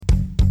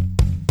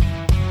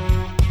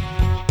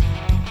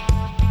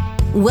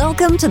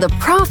Welcome to the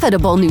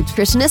Profitable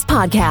Nutritionist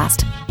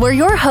Podcast, where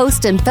your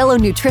host and fellow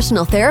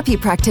nutritional therapy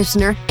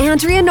practitioner,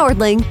 Andrea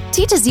Nordling,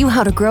 teaches you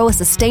how to grow a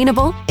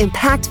sustainable,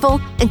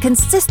 impactful, and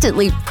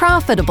consistently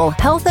profitable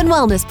health and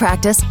wellness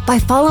practice by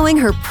following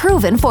her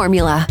proven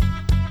formula.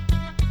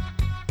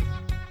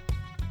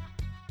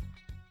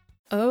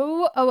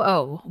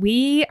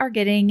 We are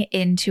getting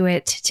into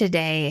it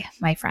today,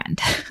 my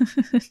friend.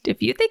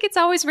 If you think it's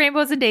always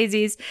rainbows and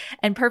daisies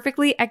and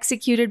perfectly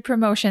executed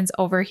promotions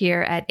over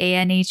here at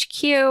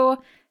ANHQ,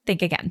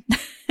 think again.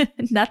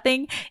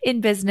 Nothing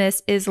in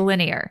business is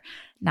linear.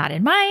 Not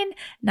in mine,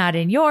 not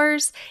in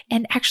yours,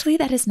 and actually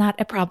that is not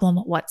a problem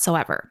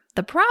whatsoever.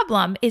 The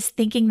problem is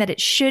thinking that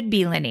it should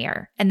be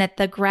linear and that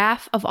the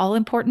graph of all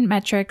important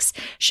metrics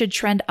should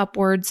trend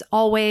upwards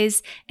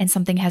always, and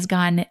something has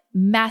gone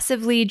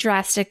massively,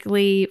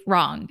 drastically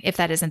wrong if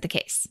that isn't the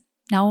case.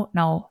 No.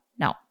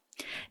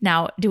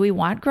 Now, do we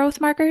want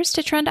growth markers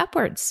to trend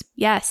upwards?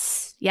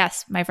 Yes,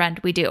 my friend,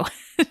 we do.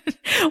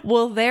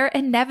 Will there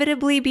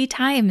inevitably be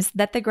times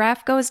that the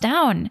graph goes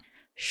down?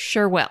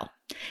 Sure will.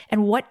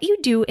 And what you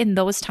do in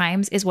those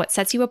times is what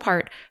sets you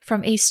apart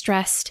from a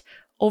stressed,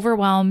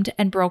 overwhelmed,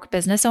 and broke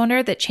business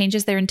owner that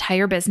changes their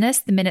entire business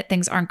the minute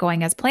things aren't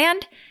going as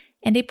planned,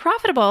 and a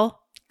profitable,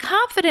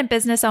 confident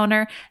business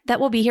owner that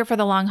will be here for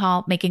the long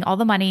haul, making all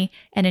the money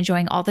and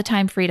enjoying all the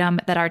time freedom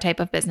that our type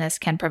of business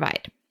can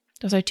provide.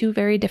 Those are two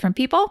very different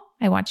people.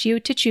 I want you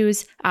to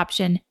choose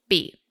option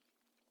B.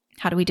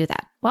 How do we do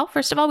that? Well,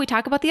 first of all, we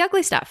talk about the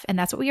ugly stuff, and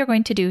that's what we are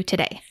going to do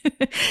today.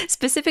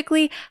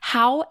 Specifically,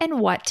 how and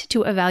what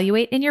to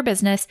evaluate in your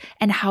business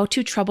and how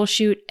to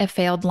troubleshoot a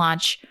failed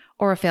launch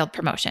or a failed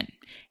promotion.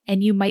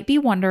 And you might be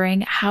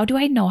wondering, how do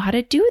I know how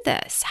to do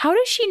this? How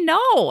does she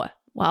know?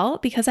 Well,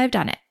 because I've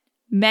done it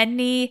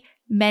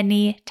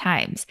many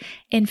times.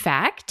 In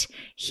fact,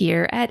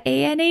 here at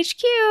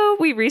ANHQ,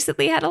 we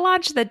recently had a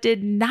launch that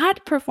did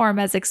not perform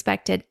as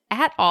expected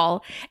at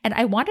all. And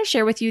I want to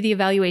share with you the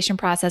evaluation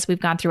process we've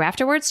gone through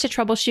afterwards to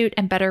troubleshoot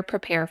and better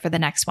prepare for the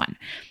next one.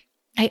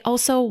 I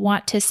also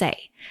want to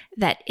say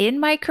that in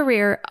my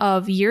career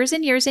of years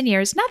and years and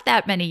years, not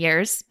that many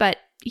years, but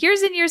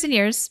years and years and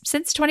years,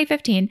 since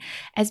 2015,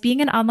 as being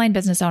an online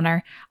business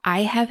owner,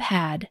 I have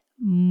had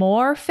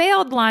more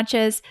failed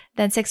launches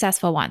than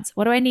successful ones.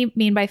 What do I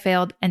mean by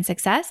failed and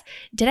success?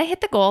 Did I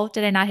hit the goal?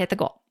 Did I not hit the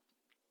goal?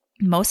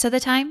 Most of the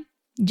time,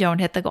 don't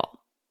hit the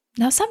goal.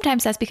 Now,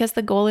 sometimes that's because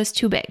the goal is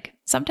too big.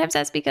 Sometimes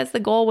that's because the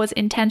goal was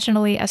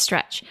intentionally a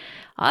stretch.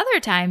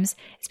 Other times,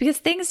 it's because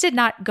things did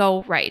not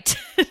go right.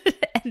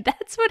 And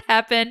that's what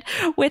happened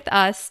with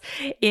us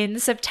in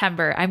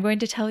September. I'm going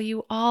to tell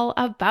you all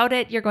about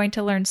it. You're going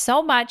to learn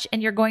so much,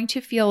 and you're going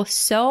to feel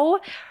so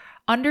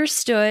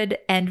understood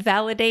and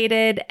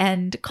validated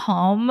and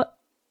calm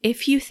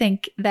if you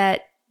think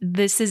that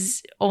this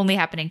is only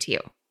happening to you.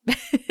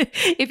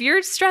 If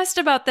you're stressed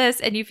about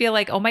this and you feel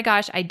like, oh my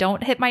gosh, I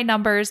don't hit my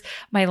numbers,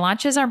 my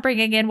launches aren't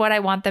bringing in what I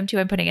want them to,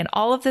 I'm putting in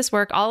all of this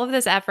work, all of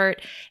this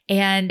effort,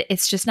 and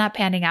it's just not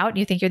panning out, and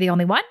you think you're the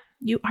only one,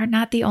 you are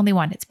not the only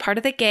one. It's part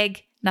of the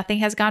gig. Nothing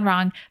has gone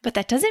wrong, but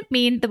that doesn't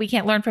mean that we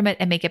can't learn from it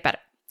and make it better.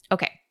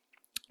 Okay.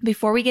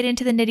 Before we get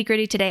into the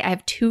nitty-gritty today, I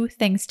have two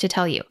things to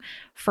tell you.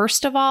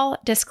 First of all,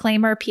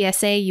 disclaimer,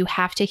 PSA, you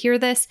have to hear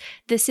this.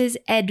 This is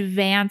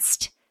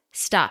advanced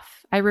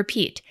stuff. I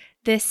repeat,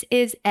 this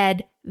is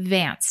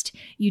advanced.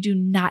 You do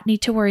not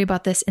need to worry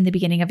about this in the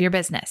beginning of your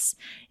business.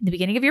 In the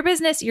beginning of your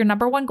business, your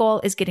number one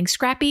goal is getting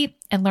scrappy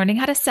and learning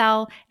how to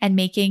sell and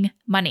making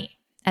money.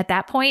 At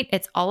that point,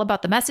 it's all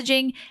about the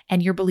messaging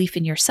and your belief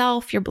in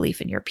yourself, your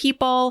belief in your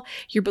people,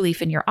 your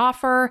belief in your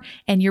offer,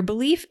 and your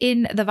belief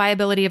in the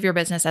viability of your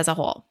business as a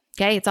whole.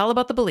 Okay, it's all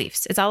about the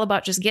beliefs. It's all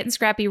about just getting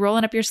scrappy,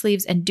 rolling up your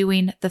sleeves, and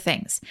doing the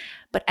things.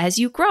 But as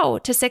you grow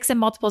to 6 and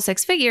multiple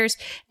 6 figures,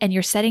 and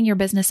you're setting your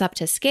business up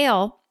to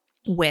scale,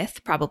 with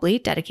probably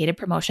dedicated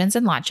promotions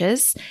and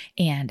launches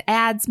and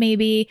ads,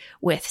 maybe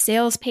with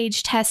sales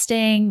page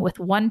testing, with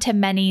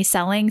one-to-many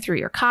selling through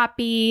your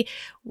copy,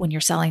 when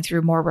you're selling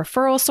through more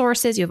referral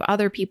sources, you have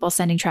other people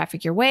sending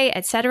traffic your way,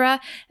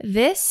 etc.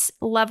 This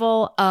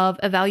level of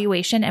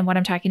evaluation and what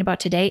I'm talking about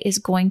today is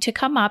going to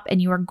come up,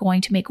 and you are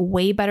going to make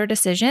way better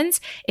decisions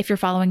if you're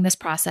following this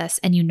process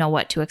and you know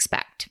what to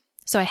expect.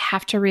 So I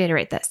have to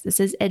reiterate this. This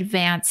is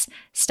advanced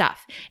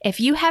stuff. If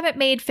you haven't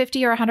made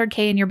 50 or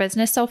 100K in your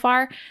business so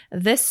far,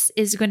 this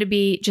is going to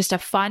be just a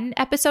fun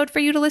episode for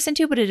you to listen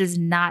to, but it is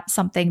not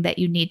something that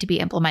you need to be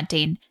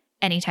implementing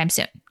anytime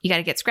soon. You got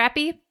to get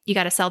scrappy. You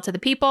got to sell to the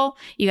people.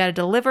 You got to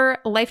deliver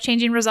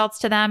life-changing results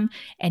to them,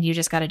 and you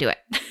just got to do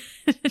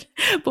it.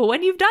 But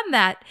when you've done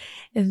that,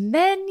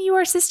 then you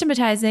are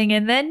systematizing,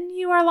 and then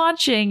you are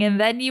launching, and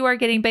then you are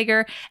getting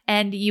bigger,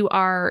 and you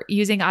are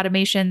using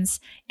automations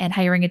and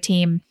hiring a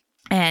team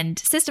and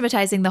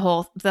systematizing the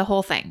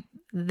whole thing,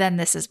 then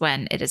this is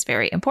when it is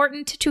very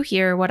important to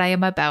hear what I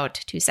am about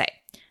to say.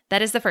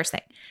 That is the first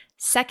thing.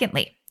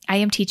 Secondly, I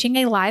am teaching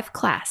a live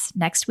class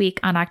next week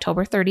on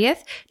October 30th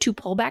to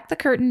pull back the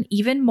curtain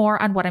even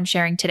more on what I'm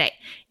sharing today,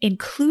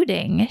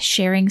 including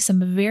sharing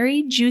some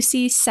very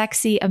juicy,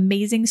 sexy,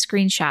 amazing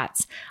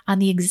screenshots on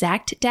the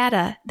exact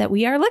data that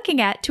we are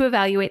looking at to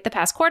evaluate the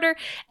past quarter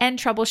and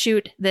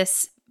troubleshoot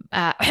this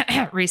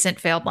recent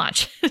failed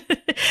launch.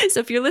 So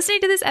if you're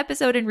listening to this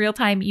episode in real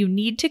time, you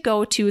need to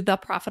go to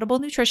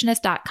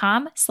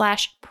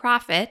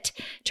theprofitablenutritionist.com/profit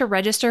to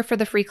register for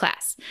the free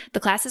class. The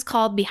class is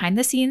called Behind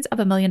the Scenes of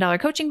 $1 Million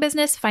Coaching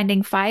Business,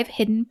 Finding 5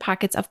 Hidden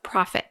Pockets of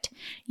Profit.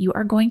 You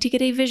are going to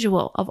get a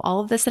visual of all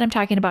of this that I'm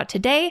talking about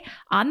today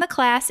on the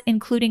class,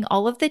 including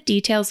all of the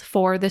details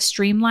for the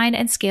Streamline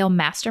and Scale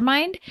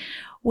Mastermind,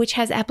 which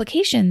has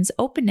applications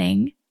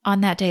opening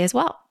on that day as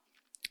well.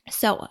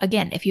 So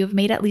again, if you have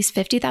made at least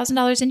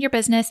 $50,000 in your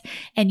business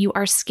and you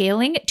are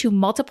scaling to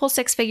multiple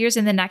 6 figures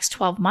in the next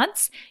 12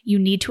 months, you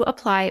need to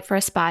apply for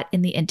a spot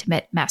in the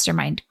Intimate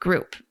Mastermind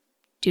group.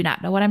 Do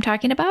not know what I'm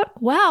talking about?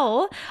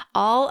 Well,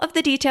 all of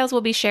the details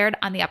will be shared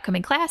on the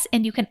upcoming class,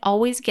 and you can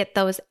always get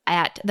those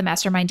at the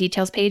Mastermind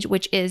details page,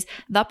 which is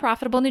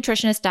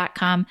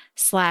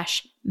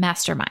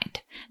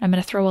theprofitablenutritionist.com/mastermind. I'm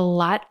going to throw a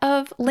lot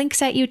of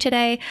links at you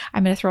today.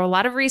 I'm going to throw a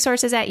lot of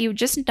resources at you.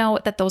 Just know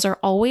that those are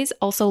always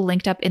also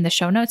linked up in the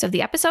show notes of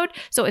the episode.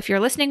 So if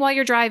you're listening while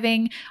you're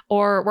driving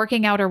or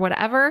working out or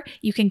whatever,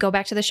 you can go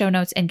back to the show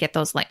notes and get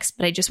those links.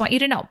 But I just want you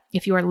to know,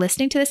 if you are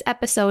listening to this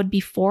episode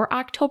before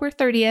October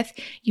 30th,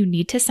 you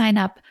need to sign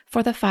up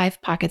for the 5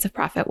 Pockets of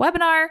Profit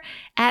webinar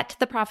at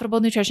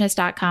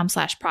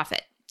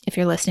theprofitablenutritionist.com/profit. If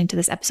you're listening to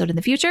this episode in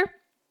the future,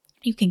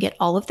 you can get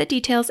all of the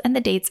details and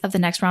the dates of the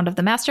next round of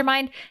the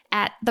mastermind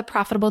at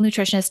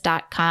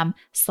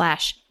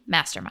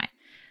theprofitablenutritionist.com/mastermind.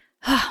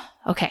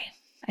 Okay.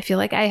 I feel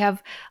like I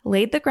have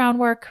laid the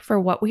groundwork for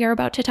what we are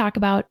about to talk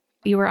about.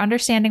 You are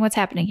understanding what's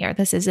happening here.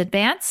 This is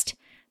advanced,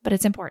 but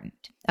it's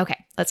important. Okay,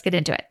 let's get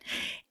into it.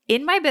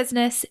 In my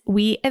business,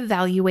 we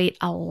evaluate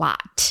a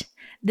lot.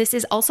 This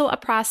is also a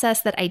process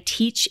that I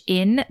teach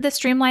in the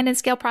Streamline and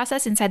Scale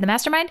process inside the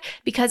mastermind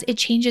because it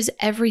changes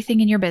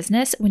everything in your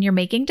business when you're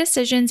making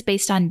decisions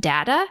based on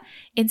data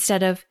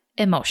instead of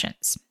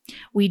emotions.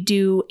 We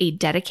do a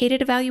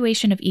dedicated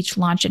evaluation of each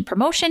launch and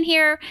promotion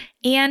here,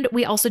 and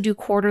we also do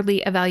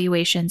quarterly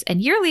evaluations and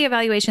yearly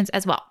evaluations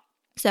as well.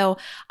 So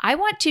I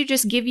want to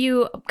just give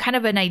you kind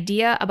of an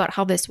idea about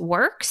how this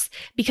works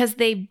because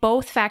they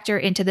both factor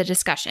into the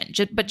discussion.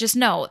 But just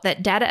know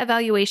that data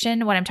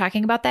evaluation, when I'm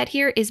talking about that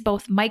here, is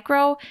both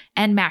micro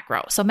and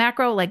macro. So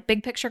macro, like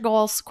big picture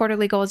goals,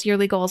 quarterly goals,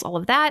 yearly goals, all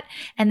of that.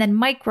 And then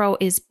micro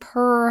is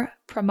per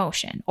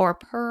promotion or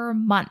per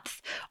month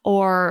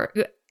or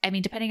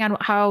depending on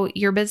how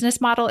your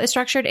business model is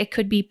structured, it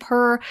could be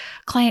per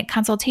client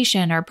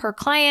consultation or per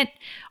client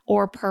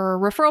or per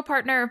referral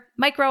partner,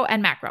 micro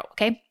and macro.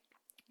 Okay.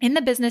 In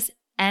the business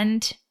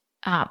and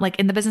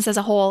in the business as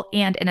a whole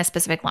and in a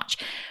specific launch.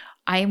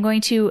 I am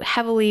going to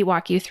heavily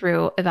walk you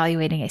through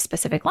evaluating a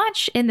specific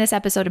launch in this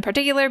episode in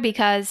particular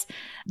because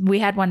we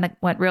had one that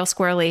went real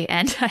squirrely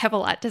and I have a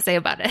lot to say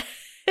about it.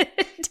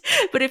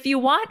 But if you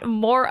want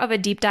more of a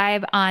deep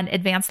dive on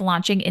advanced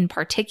launching in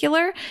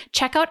particular,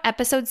 check out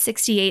episode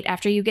 68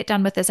 after you get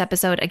done with this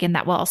episode. Again,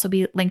 that will also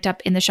be linked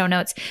up in the show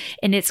notes.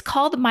 And it's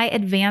called My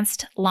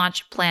Advanced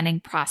Launch Planning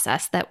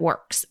Process That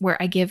Works,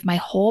 where I give my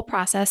whole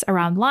process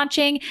around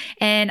launching.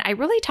 And I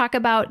really talk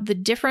about the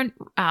different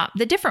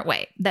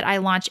way that I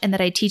launch and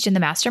that I teach in the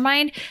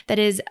mastermind. That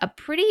is a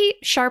pretty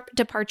sharp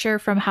departure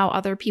from how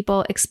other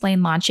people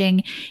explain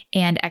launching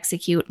and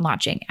execute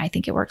launching. I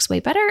think it works way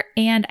better.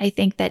 And I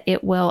think that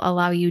it will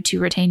allow you to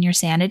retain your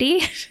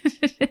sanity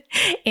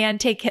and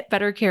take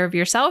better care of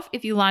yourself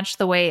if you launch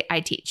the way I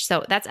teach.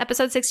 So that's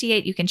episode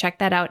 68. You can check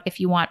that out if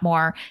you want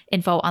more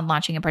info on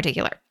launching in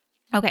particular.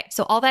 Okay,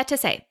 so all that to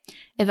say,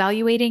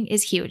 evaluating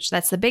is huge.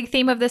 That's the big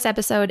theme of this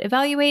episode.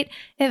 Evaluate,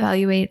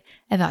 evaluate,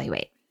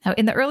 evaluate. Now,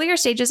 in the earlier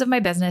stages of my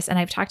business, and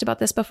I've talked about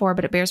this before,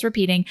 but it bears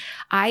repeating,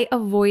 I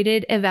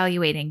avoided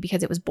evaluating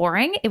because it was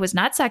boring. It was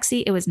not sexy.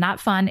 It was not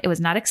fun. It was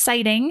not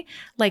exciting.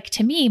 Like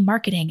to me,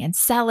 marketing and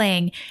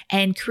selling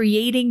and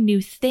creating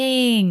new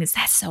things,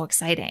 that's so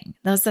exciting.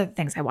 Those are the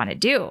things I want to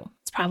do.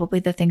 It's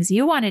probably the things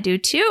you want to do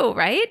too,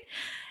 right?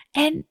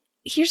 And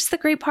here's the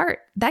great part.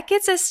 That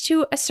gets us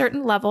to a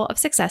certain level of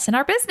success in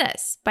our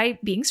business by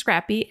being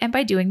scrappy and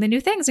by doing the new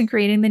things and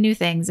creating the new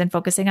things and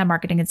focusing on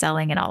marketing and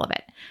selling and all of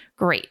it.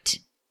 Great.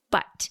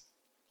 But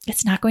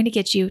it's not going to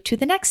get you to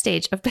the next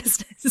stage of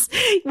business.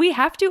 We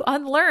have to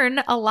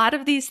unlearn a lot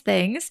of these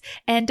things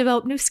and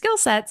develop new skill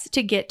sets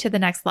to get to the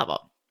next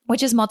level,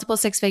 which is multiple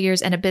 6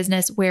 figures and a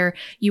business where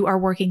you are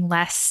working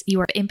less,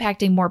 you are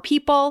impacting more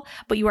people,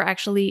 but you are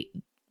actually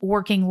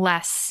working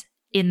less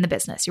in the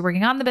business. You're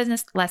working on the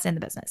business, less in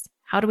the business.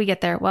 How do we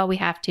get there? Well, we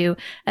have to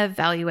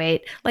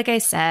evaluate. Like I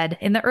said,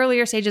 in the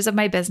earlier stages of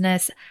my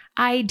business,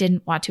 I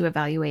didn't want to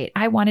evaluate.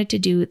 I wanted to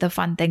do the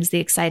fun things, the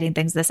exciting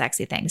things, the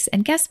sexy things.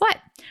 And guess what?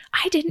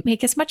 I didn't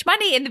make as much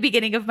money in the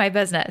beginning of my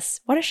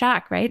business. What a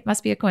shock, right?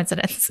 Must be a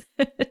coincidence.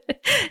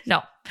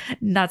 No,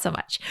 not so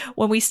much.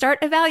 When we start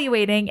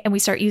evaluating and we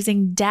start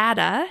using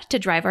data to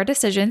drive our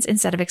decisions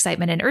instead of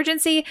excitement and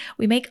urgency,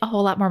 we make a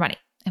whole lot more money.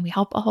 And we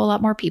help a whole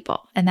lot more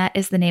people. And that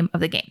is the name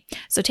of the game.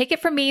 So take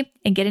it from me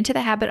and get into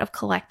the habit of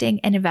collecting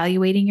and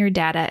evaluating your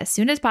data as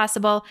soon as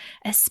possible,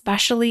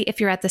 especially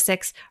if you're at the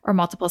 6 or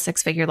multiple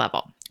 6-figure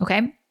level.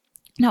 Okay.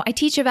 Now, I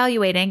teach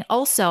evaluating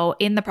also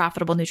in the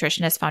Profitable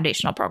Nutritionist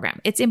Foundational Program.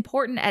 It's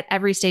important at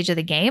every stage of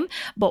the game,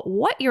 but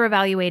what you're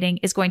evaluating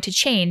is going to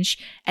change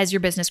as your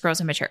business grows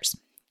and matures.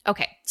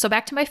 Okay, so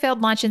back to my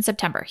failed launch in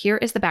September. Here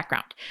is the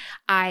background.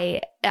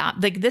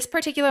 This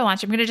particular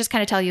launch, I'm going to just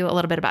kind of tell you a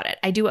little bit about it.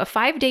 I do a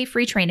 5-day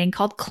free training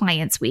called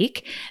Clients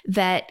Week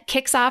that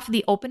kicks off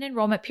the open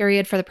enrollment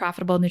period for the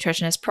Profitable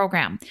Nutritionist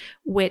Program,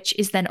 which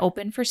is then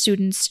open for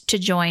students to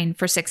join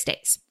for 6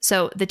 days.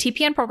 So the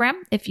TPN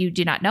program, if you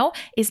do not know,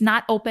 is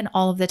not open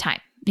all of the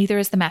time. Neither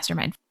is the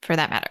mastermind for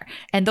that matter.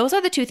 And those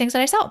are the 2 things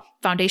that I sell.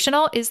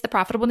 Foundational is the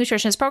Profitable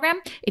Nutritionist Program.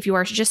 If you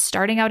are just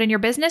starting out in your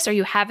business or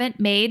you haven't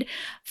made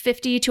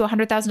 $50,000 to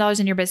 $100,000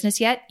 in your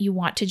business yet, you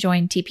want to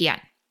join TPN.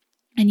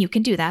 And you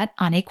can do that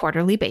on a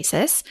quarterly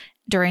basis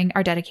during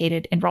our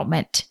dedicated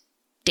enrollment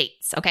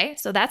dates. Okay.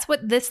 So that's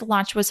what this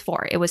launch was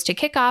for. It was to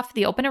kick off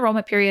the open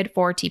enrollment period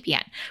for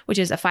TPN, which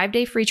is a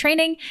 5-day free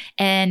training.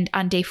 And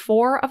on day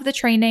 4 of the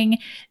training,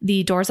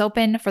 the doors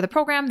open for the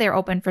program. They're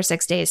open for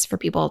 6 days for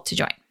people to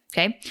join.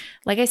 Okay.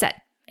 Like I said,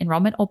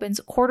 enrollment opens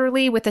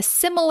quarterly with a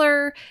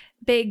similar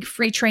big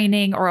free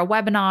training or a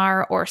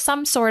webinar or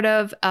some sort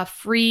of a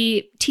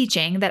free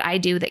teaching that I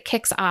do that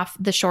kicks off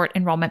the short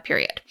enrollment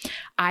period.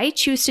 I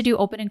choose to do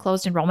open and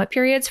closed enrollment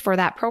periods for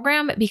that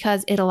program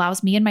because it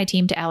allows me and my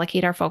team to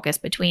allocate our focus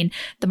between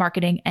the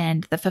marketing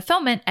and the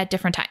fulfillment at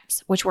different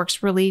times, which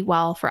works really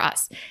well for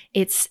us.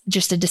 It's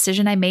just a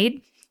decision I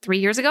made 3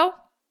 years ago.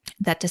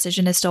 That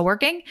decision is still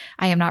working.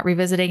 I am not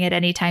revisiting it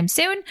anytime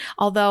soon.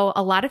 Although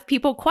a lot of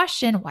people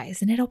question, why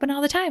isn't it open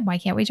all the time? Why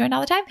can't we join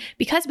all the time?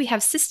 Because we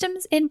have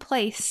systems in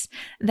place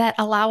that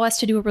allow us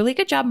to do a really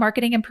good job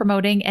marketing and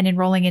promoting and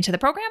enrolling into the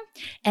program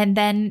and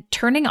then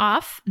turning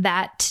off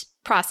that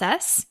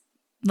process.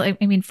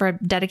 For a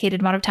dedicated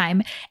amount of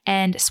time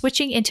and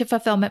switching into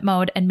fulfillment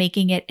mode and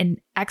making it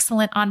an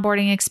excellent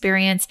onboarding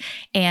experience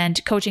and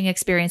coaching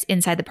experience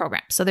inside the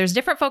program. So there's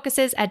different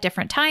focuses at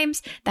different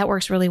times. That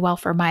works really well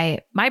for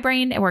my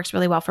brain. It works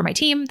really well for my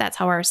team. That's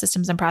how our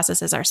systems and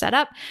processes are set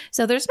up.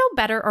 So there's no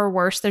better or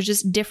worse. There's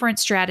just different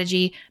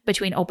strategy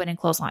between open and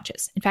closed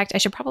launches. In fact, I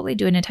should probably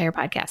do an entire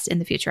podcast in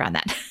the future on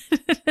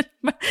that.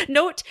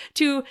 Note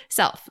to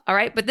self. All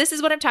right. But this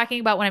is what I'm talking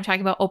about when I'm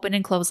talking about open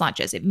and closed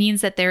launches. It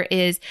means that there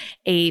is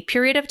a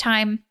period of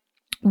time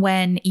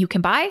when you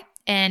can buy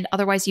and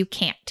otherwise you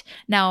can't.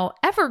 Now,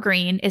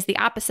 evergreen is the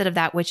opposite of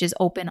that, which is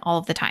open all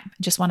of the time.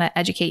 I just want to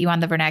educate you on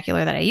the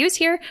vernacular that I use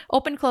here,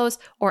 open, close,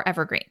 or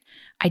evergreen.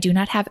 I do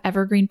not have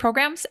evergreen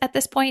programs at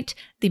this point.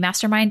 The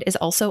mastermind is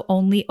also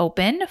only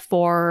open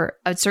for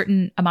a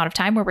certain amount of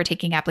time where we're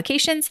taking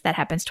applications. That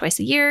happens twice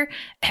a year.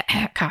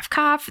 Cough,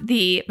 cough.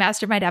 The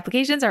mastermind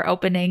applications are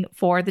opening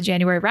for the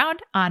January round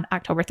on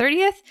October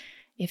 30th.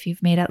 If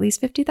you've made at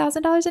least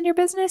 $50,000 in your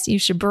business, you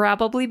should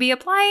probably be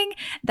applying.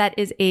 That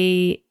is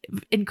a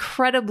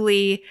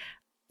incredibly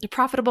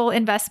profitable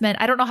investment.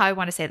 I don't know how I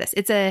want to say this.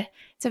 It's a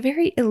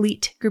very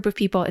elite group of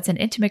people. It's an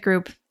intimate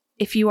group.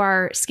 If you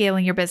are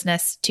scaling your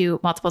business to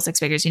multiple 6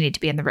 figures, you need to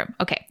be in the room.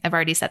 Okay, I've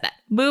already said that.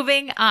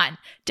 Moving on.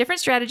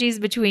 Different strategies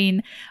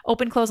between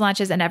open, close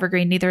launches and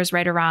evergreen. Neither is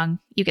right or wrong.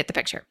 You get the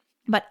picture.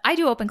 But I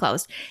do open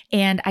close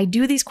and I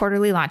do these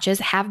quarterly launches,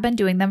 have been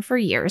doing them for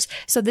years.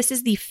 So this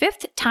is the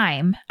 5th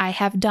time I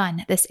have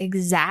done this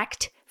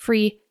exact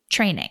free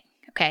training.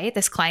 Okay.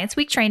 This Clients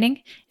Week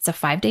training, it's a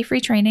 5-day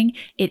free training.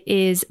 It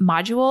is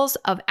modules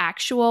of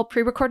actual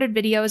pre-recorded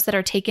videos that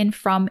are taken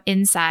from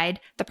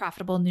inside the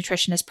Profitable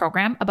Nutritionist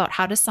Program about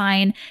how to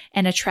sign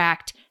and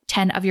attract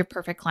 10 of your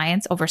perfect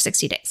clients over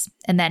 60 days.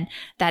 And then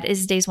that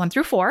is days 1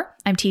 through 4.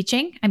 I'm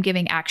teaching, I'm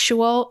giving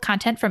actual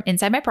content from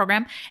inside my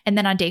program. And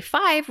then on day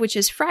 5, which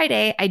is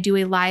Friday, I do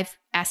a live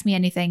Ask Me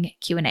Anything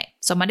Q&A.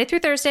 So Monday through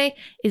Thursday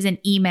is an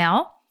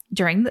email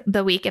during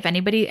the week. If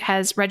anybody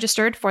has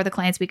registered for the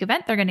Clients Week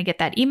event, they're going to get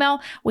that email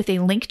with a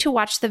link to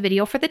watch the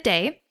video for the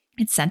day.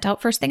 It's sent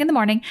out first thing in the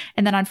morning.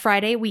 And then on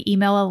Friday, we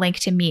email a link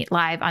to meet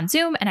live on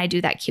Zoom. And I do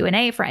that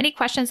Q&A for any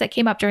questions that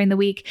came up during the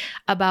week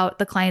about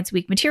the Clients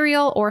Week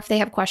material, or if they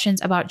have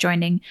questions about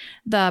joining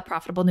the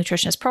Profitable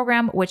Nutritionist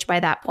Program, which by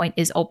that point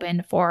is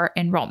open for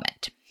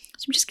enrollment.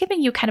 So I'm just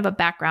giving you kind of a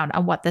background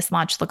on what this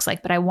launch looks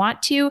like, but I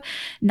want to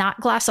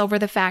not gloss over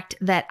the fact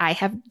that I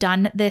have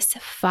done this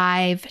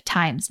 5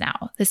 times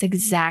now, this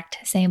exact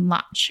same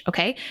launch.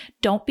 Okay.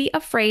 Don't be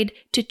afraid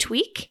to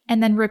tweak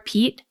and then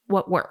repeat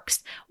what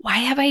works. Why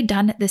have I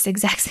done this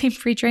exact same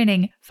free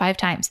training 5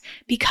 times?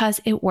 Because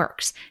it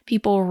works.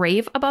 People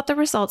rave about the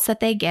results that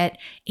they get,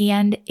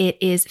 and it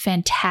is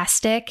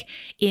fantastic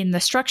in the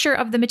structure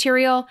of the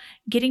material,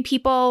 getting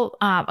people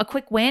a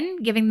quick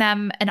win, giving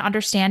them an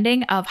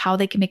understanding of how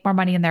they can make more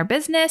money in their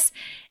business,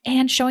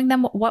 and showing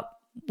them what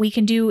we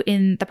can do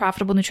in the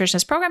Profitable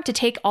Nutritionist program to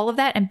take all of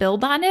that and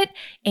build on it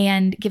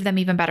and give them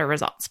even better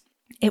results.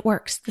 It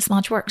works. This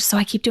launch works. So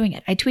I keep doing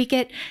it. I tweak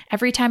it.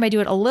 Every time I do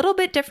it a little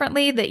bit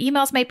differently. The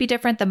emails might be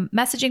different. The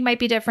messaging might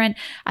be different.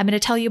 I'm going to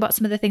tell you about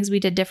some of the things we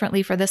did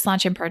differently for this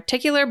launch in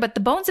particular, but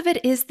the bones of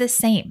it is the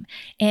same.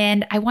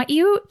 And I want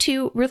you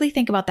to really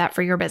think about that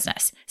for your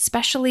business,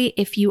 especially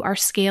if you are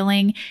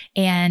scaling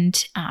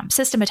and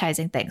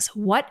systematizing things.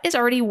 What is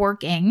already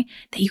working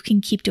that you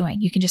can keep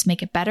doing? You can just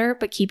make it better,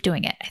 but keep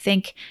doing it. I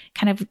think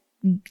kind of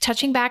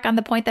touching back on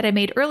the point that I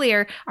made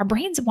earlier, our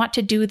brains want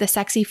to do the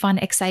sexy, fun,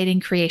 exciting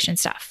creation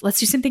stuff. Let's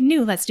do something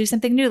new. Let's do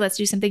something new. Let's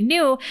do something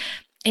new.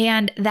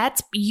 And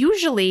that's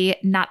usually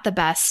not the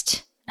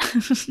best.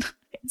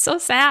 It's so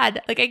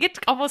sad. Like I get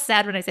almost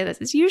sad when I say this.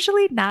 It's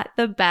usually not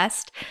the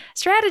best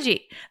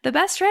strategy. The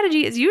best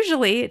strategy is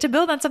usually to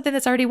build on something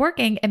that's already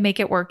working and make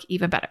it work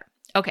even better.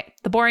 Okay,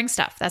 the boring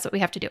stuff. That's what we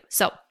have to do.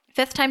 So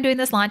 5th time doing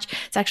this launch.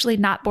 It's actually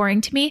not boring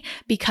to me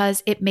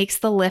because it makes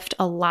the lift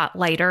a lot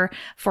lighter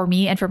for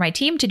me and for my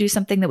team to do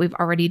something that we've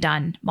already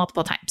done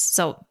multiple times.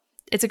 So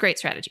it's a great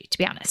strategy, to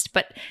be honest.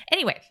 But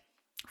anyway,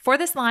 for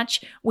this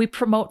launch, we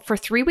promote for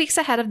 3 weeks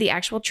ahead of the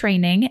actual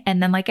training.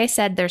 And then, like I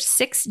said, there's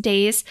 6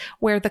 days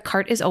where the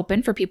cart is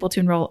open for people to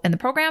enroll in the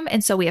program.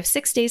 And so we have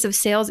 6 days of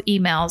sales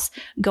emails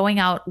going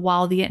out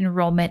while the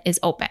enrollment is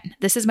open.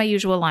 This is my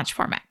usual launch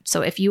format.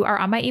 So if you are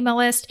on my email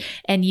list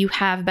and you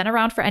have been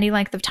around for any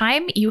length of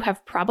time, you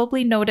have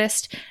probably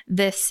noticed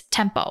this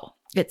tempo.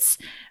 It's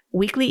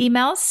weekly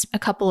emails, a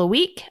couple a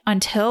week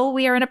until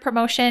we are in a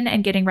promotion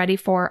and getting ready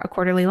for a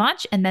quarterly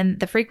launch. And then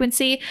the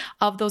frequency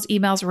of those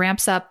emails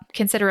ramps up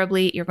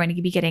considerably. You're going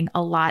to be getting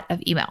a lot of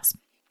emails.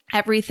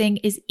 Everything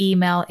is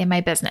email in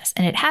my business.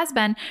 And it has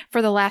been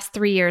for the last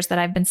 3 years that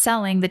I've been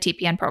selling the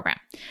TPN program.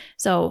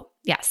 So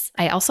yes,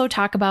 I also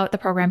talk about the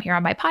program here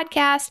on my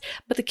podcast,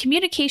 but the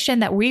communication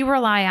that we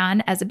rely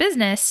on as a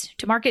business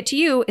to market to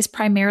you is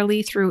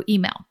primarily through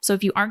email. So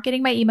if you aren't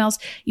getting my emails,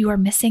 you are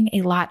missing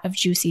a lot of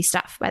juicy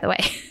stuff, by the way.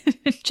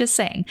 Just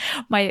saying.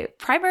 My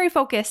primary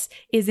focus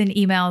is in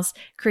emails,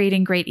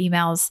 creating great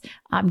emails,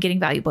 getting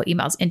valuable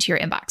emails into your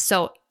inbox.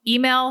 So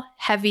email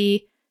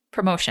heavy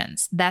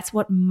promotions. That's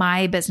what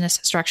my business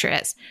structure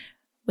is.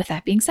 With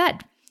that being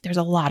said, there's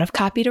a lot of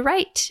copy to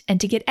write and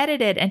to get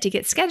edited and to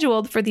get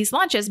scheduled for these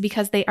launches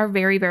because they are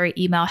very, very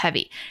email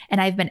heavy. And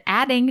I've been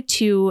adding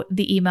to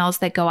the emails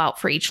that go out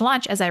for each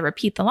launch as I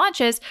repeat the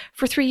launches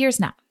for 3 years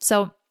now.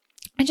 So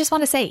I just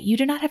want to say, you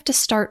do not have to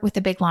start with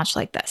a big launch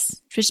like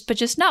this, but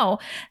just know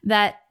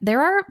that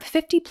there are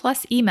 50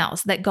 plus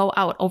emails that go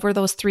out over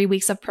those 3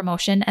 weeks of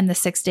promotion and the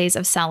 6 days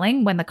of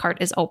selling when the cart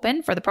is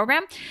open for the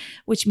program,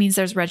 which means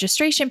there's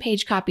registration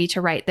page copy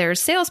to write.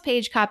 There's sales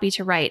page copy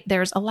to write.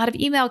 There's a lot of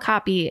email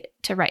copy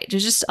to write.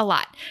 There's just a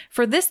lot.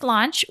 For this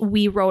launch,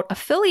 we wrote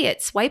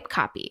affiliate swipe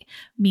copy,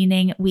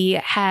 meaning we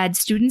had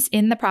students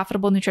in the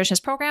Profitable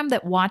Nutritionist program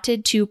that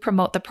wanted to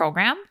promote the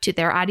program to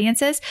their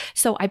audiences.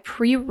 So I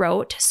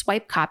pre-wrote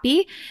swipe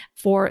copy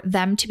for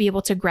them to be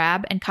able to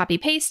grab and copy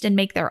paste and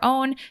make their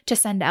own to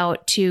send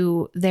out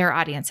to their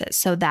audiences.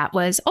 So that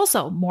was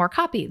also more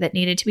copy that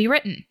needed to be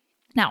written.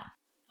 Now,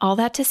 all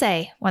that to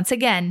say, once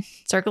again,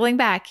 circling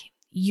back,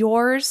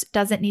 yours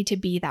doesn't need to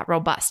be that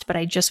robust, but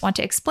I just want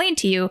to explain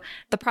to you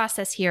the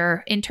process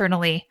here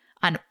internally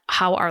on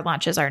how our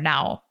launches are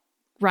now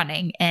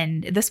running.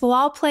 And this will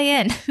all play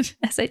in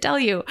as I tell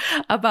you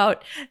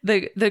about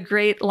the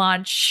great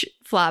launch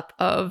flop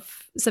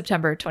of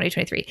September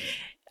 2023.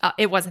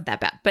 It wasn't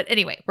that bad. But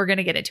anyway, we're going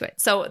to get into it.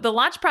 So the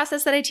launch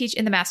process that I teach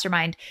in the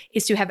mastermind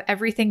is to have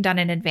everything done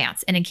in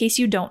advance. And in case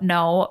you don't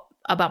know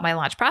about my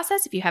launch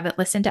process, if you haven't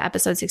listened to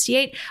episode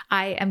 68,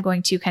 I am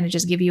going to kind of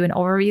just give you an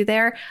overview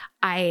there.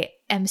 I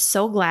am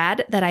so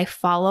glad that I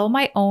follow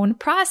my own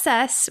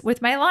process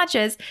with my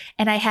launches,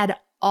 and I had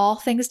all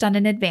things done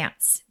in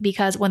advance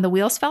because when the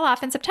wheels fell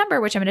off in September,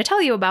 which I'm going to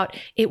tell you about,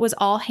 it was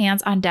all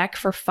hands on deck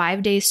for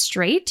 5 days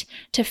straight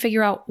to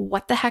figure out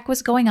what the heck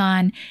was going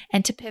on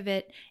and to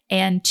pivot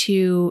and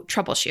to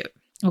troubleshoot.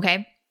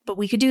 Okay. But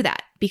we could do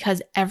that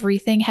because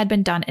everything had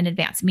been done in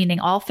advance, meaning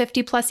all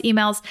 50 plus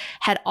emails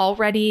had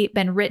already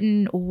been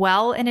written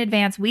well in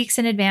advance, weeks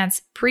in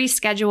advance,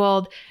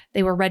 pre-scheduled.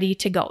 They were ready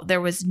to go.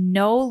 There was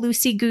no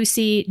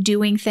loosey-goosey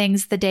doing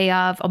things the day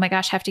of, oh my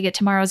gosh, have to get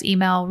tomorrow's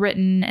email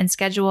written and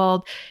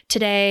scheduled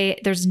today.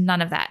 There's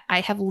none of that.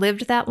 I have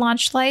lived that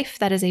launch life.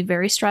 That is a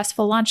very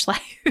stressful launch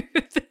life.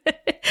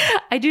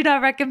 I do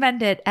not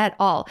recommend it at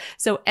all.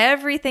 So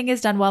everything is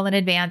done well in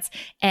advance.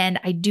 And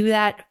I do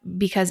that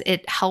because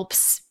it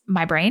helps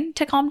my brain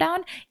to calm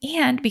down.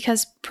 And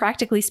because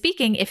practically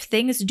speaking, if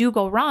things do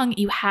go wrong,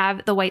 you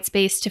have the white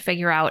space to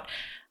figure out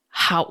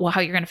how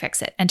you're going to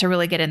fix it and to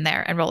really get in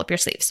there and roll up your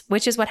sleeves,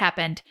 which is what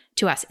happened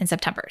to us in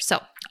September.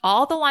 So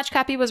all the launch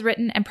copy was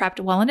written and prepped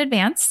well in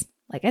advance.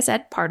 like I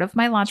said, part of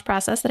my launch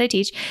process that I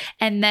teach.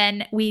 And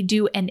then we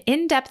do an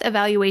in-depth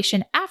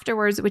evaluation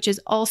afterwards, which is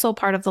also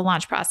part of the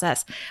launch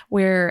process,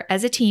 where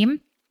as a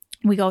team,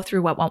 we go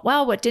through what went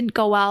well, what didn't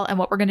go well, and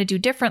what we're going to do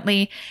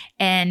differently.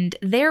 And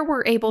there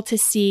we're able to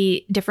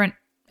see different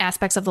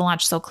aspects of the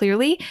launch so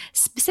clearly,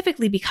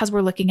 specifically because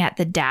we're looking at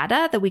the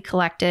data that we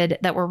collected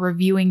that we're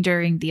reviewing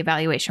during the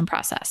evaluation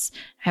process.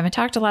 I haven't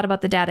talked a lot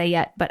about the data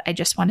yet, but I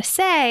just want to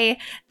say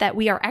that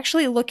we are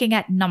actually looking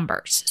at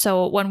numbers.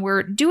 So when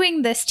we're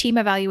doing this team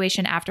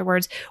evaluation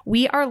afterwards,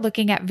 we are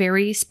looking at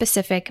very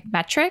specific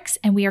metrics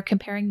and we are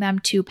comparing them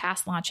to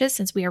past launches.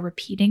 Since we are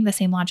repeating the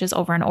same launches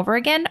over and over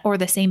again, or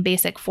the same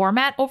basic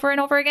format over and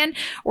over again,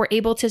 we're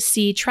able to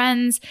see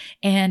trends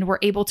and we're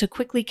able to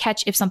quickly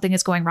catch if something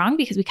is going wrong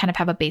because we kind of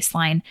have a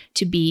baseline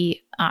to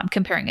be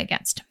comparing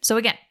against. So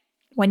again,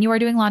 when you are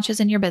doing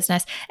launches in your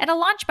business, and a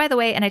launch, by the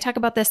way, and I talk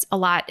about this a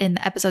lot in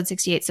episode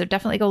 68, so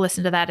definitely go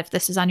listen to that if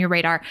this is on your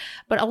radar,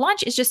 but a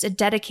launch is just a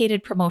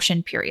dedicated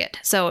promotion period.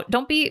 So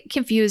don't be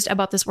confused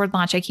about this word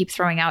launch I keep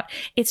throwing out.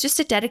 It's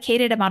just a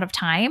dedicated amount of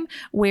time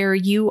where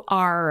you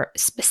are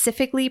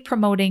specifically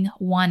promoting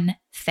one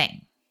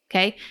thing,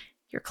 okay?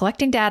 You're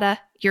collecting data,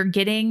 you're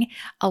getting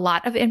a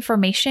lot of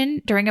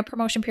information during a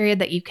promotion period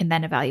that you can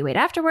then evaluate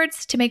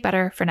afterwards to make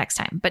better for next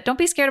time. But don't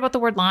be scared about the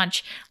word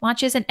launch.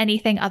 Launch isn't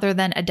anything other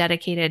than a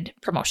dedicated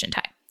promotion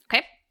time.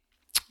 Okay.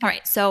 All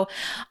right. So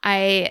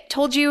I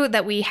told you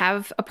that we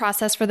have a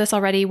process for this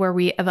already where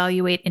we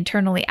evaluate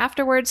internally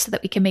afterwards so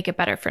that we can make it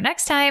better for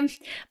next time.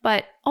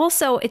 But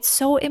also it's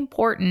so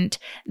important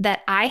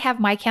that I have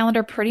my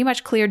calendar pretty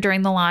much cleared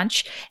during the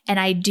launch. And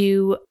I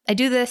do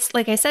this,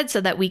 like I said, so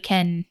that we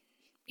can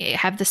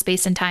have the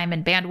space and time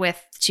and bandwidth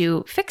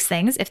to fix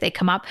things if they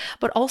come up,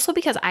 but also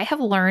because I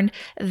have learned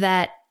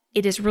that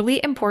it is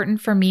really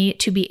important for me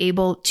to be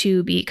able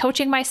to be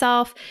coaching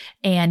myself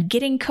and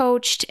getting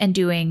coached and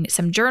doing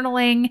some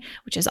journaling,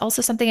 which is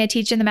also something I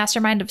teach in the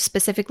mastermind of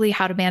specifically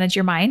how to manage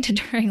your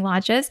mind during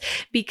launches,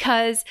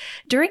 because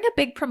during a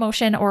big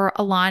promotion or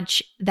a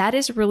launch, that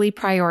is really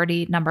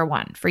priority number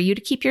one for you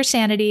to keep your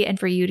sanity and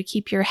for you to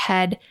keep your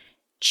head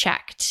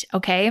checked.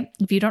 Okay.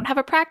 If you don't have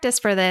a practice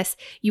for this,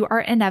 you are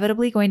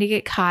inevitably going to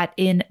get caught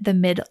in the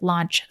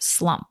mid-launch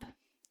slump.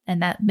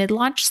 And that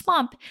mid-launch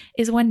slump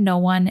is when no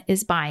one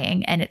is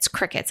buying and it's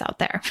crickets out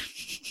there.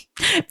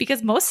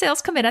 Because most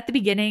sales come in at the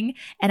beginning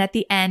and at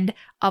the end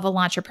of a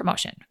launch or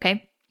promotion.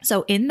 Okay.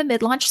 So in the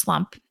mid-launch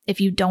slump, if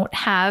you don't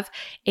have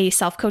a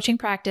self-coaching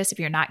practice, if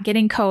you're not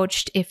getting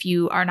coached, if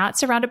you are not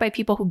surrounded by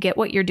people who get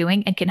what you're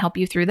doing and can help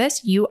you through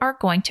this, you are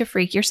going to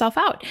freak yourself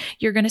out.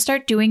 You're going to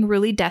start doing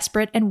really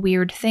desperate and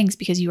weird things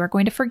because you are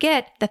going to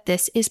forget that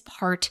this is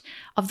part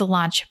of the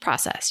launch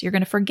process. You're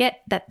going to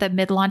forget that the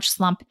mid-launch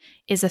slump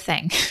is a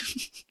thing.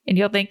 And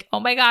you'll think, oh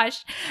my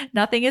gosh,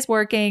 nothing is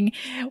working.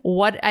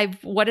 What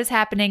is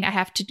happening? I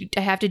have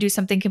to do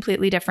something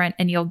completely different,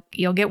 and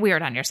you'll get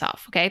weird on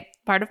yourself. Okay.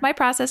 Part of my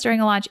process during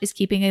a launch is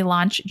keeping a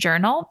launch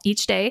journal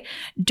each day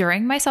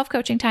during my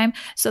self-coaching time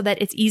so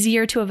that it's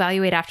easier to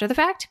evaluate after the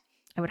fact.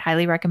 I would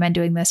highly recommend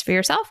doing this for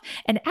yourself.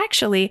 And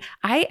actually,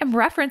 I am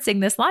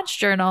referencing this launch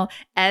journal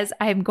as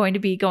I'm going to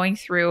be going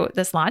through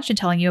this launch and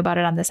telling you about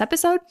it on this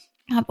episode,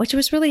 which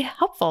was really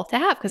helpful to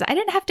have because I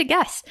didn't have to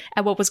guess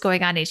at what was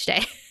going on each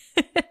day.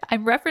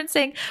 I'm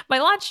referencing my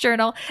launch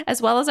journal as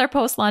well as our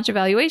post-launch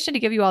evaluation to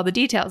give you all the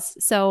details.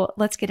 So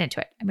let's get into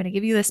it. I'm going to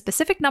give you the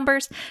specific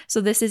numbers so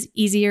this is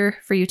easier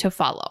for you to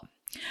follow.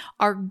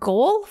 Our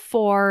goal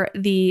for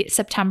the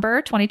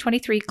September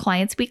 2023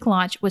 Clients Week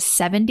launch was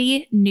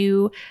 70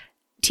 new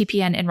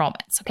TPN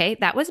enrollments. Okay.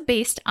 That was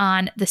based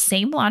on the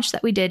same launch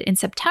that we did in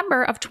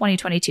September of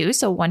 2022.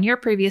 So 1 year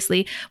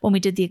previously, when we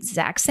did the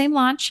exact same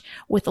launch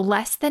with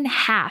less than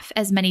half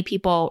as many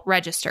people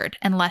registered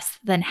and less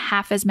than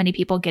half as many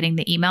people getting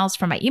the emails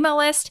from my email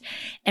list.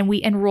 And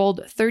we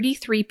enrolled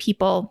 33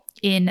 people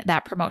in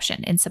that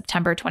promotion in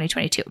September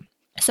 2022.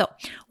 So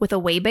with a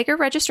way bigger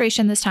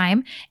registration this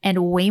time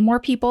and way more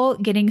people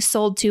getting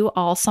sold to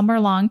all summer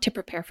long to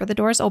prepare for the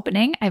doors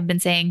opening, I've been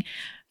saying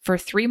for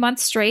 3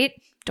 months straight,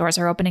 doors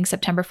are opening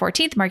September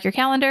 14th, mark your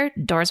calendar.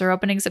 Doors are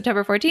opening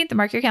September 14th,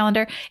 mark your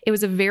calendar. It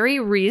was a very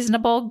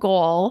reasonable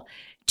goal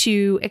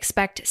to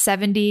expect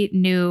 70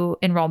 new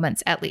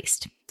enrollments at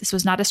least. This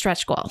was not a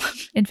stretch goal.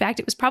 In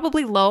fact, it was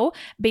probably low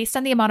based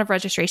on the amount of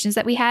registrations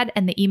that we had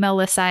and the email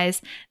list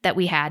size that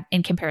we had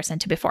in comparison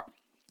to before.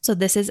 So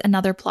this is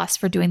another plus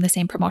for doing the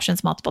same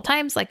promotions multiple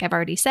times. Like I've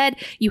already said,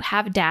 you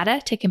have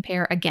data to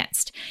compare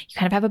against. You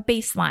kind of have a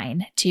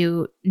baseline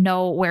to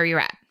know where you're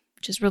at,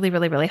 which is really,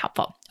 really, really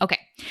helpful. Okay.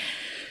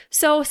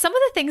 So some of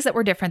the things that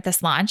were different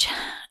this launch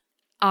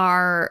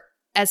are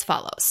as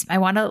follows. I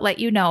want to let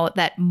you know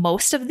that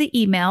most of the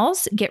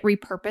emails get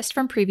repurposed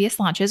from previous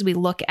launches. We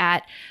look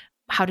at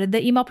how did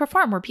the email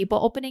perform? Were people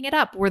opening it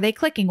up? Were they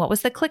clicking? What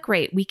was the click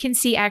rate? We can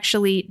see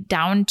actually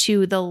down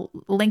to the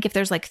link. If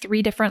there's like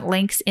 3 different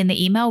links in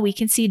the email, we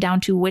can see down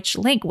to which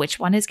link, which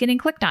one is getting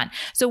clicked on.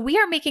 So we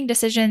are making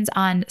decisions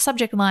on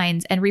subject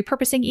lines and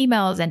repurposing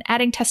emails and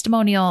adding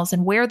testimonials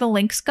and where the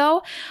links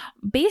go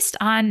based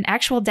on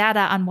actual data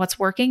on what's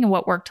working and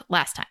what worked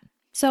last time.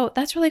 So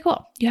that's really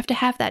cool. You have to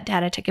have that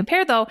data to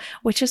compare though,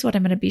 which is what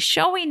I'm going to be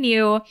showing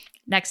you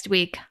next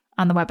week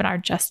on the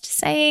webinar. Just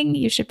saying,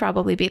 you should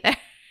probably be there.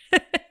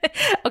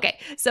 Okay,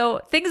 so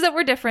things that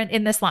were different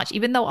in this launch,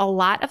 even though a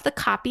lot of the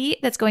copy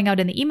that's going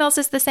out in the emails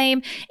is the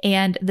same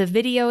and the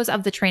videos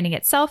of the training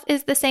itself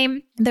is the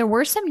same, there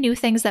were some new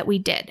things that we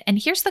did. And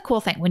here's the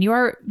cool thing. When you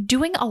are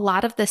doing a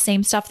lot of the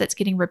same stuff that's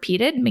getting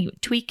repeated, maybe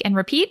tweak and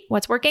repeat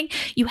what's working,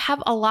 you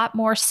have a lot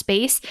more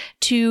space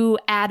to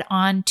add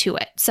on to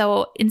it.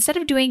 So instead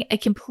of doing a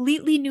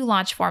completely new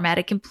launch format,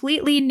 a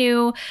completely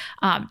new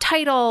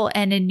title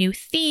and a new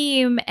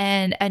theme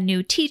and a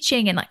new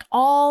teaching and like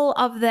all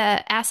of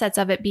the assets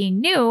of it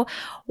being new,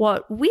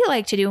 what we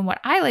like to do and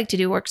what I like to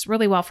do works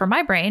really well for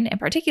my brain in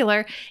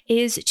particular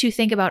is to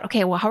think about,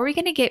 okay, well, how are we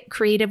going to get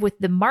creative with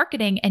the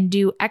marketing and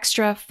do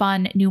extra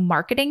fun new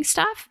marketing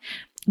stuff?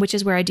 Which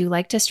is where I do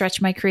like to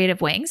stretch my creative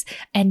wings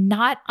and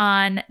not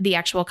on the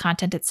actual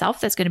content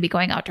itself that's going to be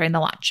going out during the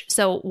launch.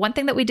 So one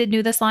thing that we did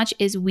new this launch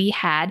is we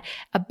had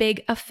a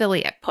big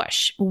affiliate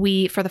push.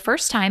 We, for the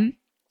first time,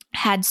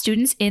 had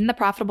students in the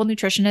Profitable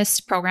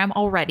Nutritionist program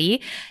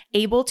already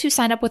able to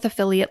sign up with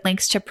affiliate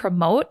links to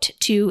promote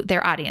to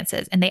their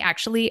audiences. And they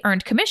actually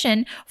earned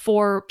commission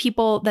for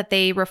people that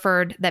they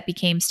referred that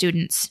became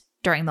students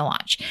during the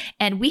launch.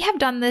 And we have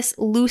done this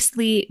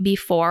loosely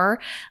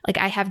before. Like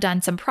I have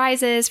done some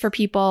prizes for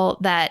people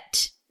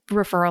that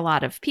refer a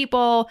lot of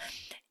people.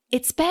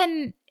 It's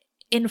been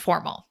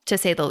informal, to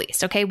say the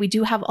least. Okay. We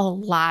do have a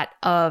lot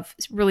of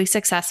really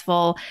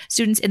successful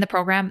students in the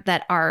program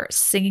that are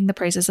singing the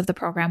praises of the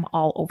program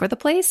all over the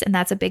place. And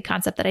that's a big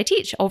concept that I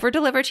teach. Over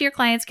deliver to your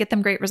clients, get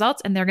them great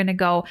results, and they're going to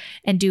go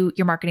and do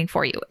your marketing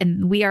for you.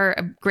 And we are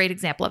a great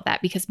example of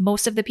that because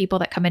most of the people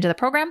that come into the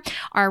program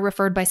are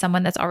referred by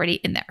someone that's already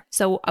in there.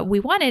 So we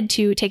wanted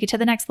to take it to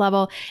the next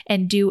level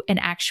and do an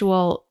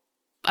actual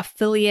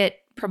affiliate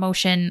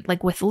promotion,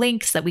 like with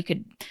links that we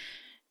could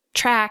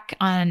track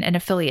on an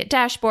affiliate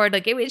dashboard.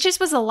 Like it just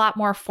was a lot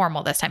more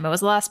formal this time. It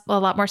was a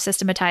lot more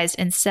systematized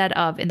instead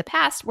of in the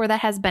past where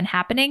that has been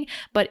happening,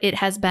 but it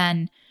has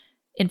been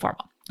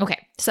informal. Okay.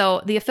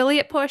 So the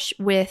affiliate push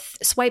with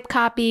swipe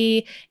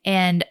copy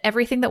and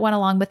everything that went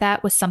along with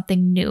that was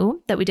something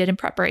new that we did in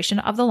preparation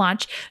of the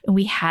launch. And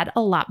we had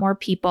a lot more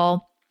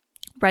people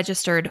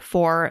registered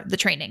for the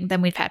training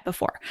than we've had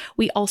before.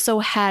 We also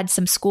had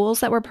some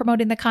schools that were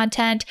promoting the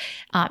content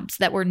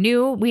that were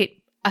new.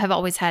 I have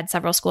always had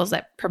several schools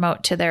that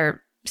promote to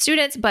their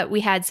students, but we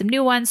had some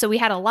new ones. So we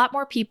had a lot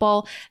more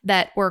people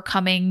that were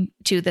coming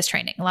to this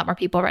training, a lot more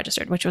people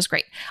registered, which was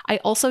great. I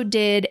also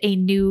did a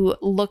new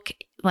look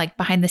like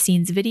behind the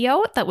scenes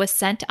video that was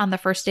sent on the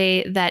first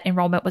day that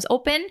enrollment was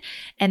open.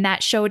 And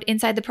that showed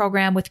inside the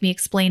program with me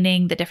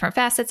explaining the different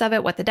facets of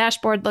it, what the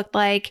dashboard looked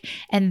like.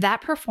 And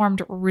that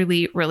performed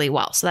really, really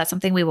well. So that's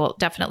something we will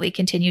definitely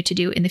continue to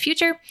do in the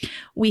future.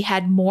 We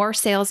had more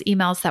sales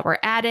emails that were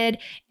added.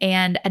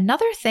 And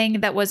another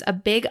thing that was a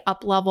big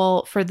up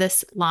level for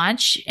this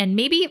launch, and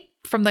maybe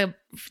from the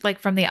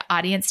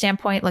audience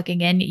standpoint looking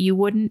in, you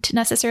wouldn't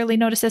necessarily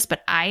notice this,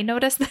 but I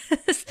noticed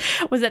this,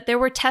 was that there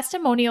were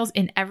testimonials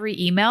in every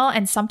email.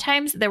 And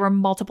sometimes there were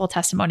multiple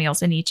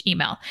testimonials in each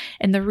email.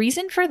 And the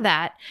reason for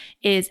that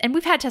is, and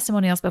we've had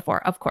testimonials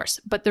before, of course,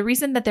 but the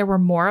reason that there were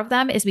more of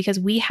them is because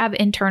we have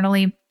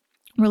internally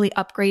really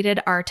upgraded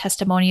our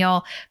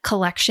testimonial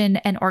collection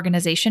and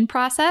organization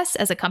process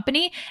as a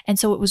company. And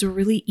so it was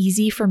really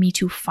easy for me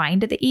to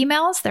find the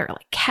emails. They're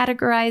like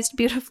categorized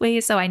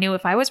beautifully. So I knew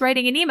if I was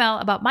writing an email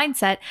about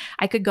mindset,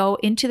 I could go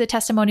into the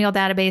testimonial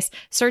database,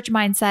 search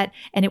mindset,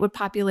 and it would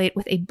populate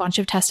with a bunch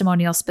of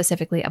testimonials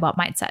specifically about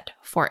mindset,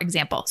 for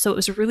example. So it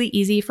was really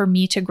easy for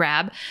me to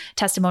grab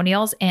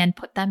testimonials and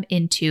put them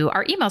into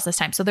our emails this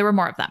time. So there were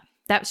more of them.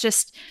 That was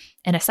just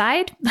an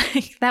aside.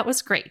 That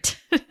was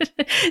great.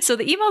 So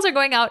the emails are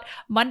going out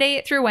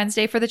Monday through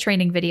Wednesday for the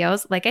training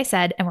videos, like I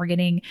said, and we're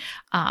getting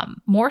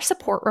more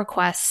support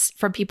requests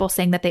from people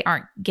saying that they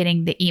aren't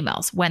getting the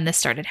emails when this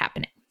started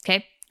happening.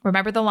 Okay.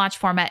 Remember, the launch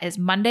format is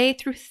Monday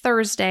through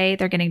Thursday.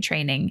 They're getting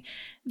training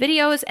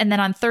videos. And then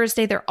on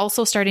Thursday, they're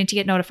also starting to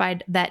get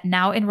notified that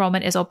now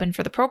enrollment is open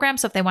for the program.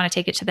 So if they want to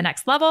take it to the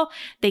next level,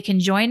 they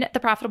can join the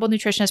Profitable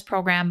Nutritionist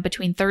program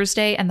between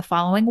Thursday and the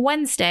following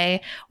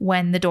Wednesday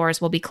when the doors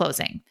will be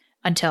closing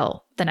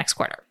until the next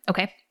quarter.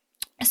 Okay.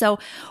 So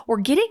we're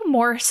getting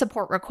more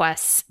support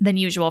requests than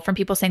usual from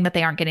people saying that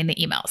they aren't getting the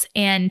emails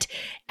and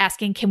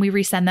asking, can we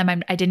resend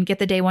them? I didn't get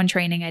the day 1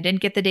 training. I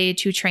didn't get the day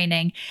 2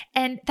 training.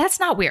 And that's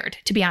not weird,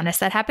 to be honest.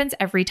 That happens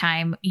every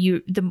time.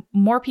 The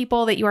more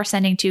people that you are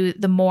sending to,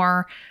 the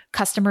more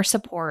customer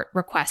support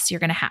requests you're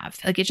going to have.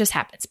 Like, it just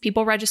happens.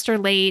 People register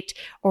late,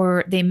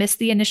 or they miss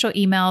the initial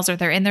emails, or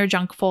they're in their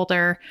junk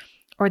folder,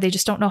 or they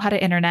just don't know how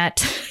to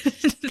internet.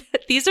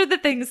 These are the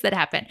things that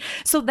happen.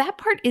 So that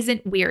part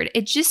isn't weird.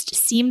 It just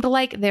seemed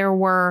like there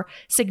were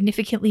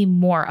significantly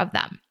more of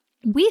them.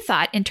 We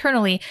thought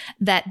internally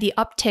that the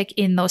uptick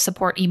in those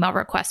support email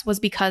requests was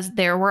because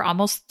there were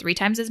almost 3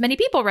 times as many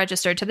people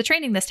registered to the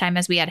training this time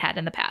as we had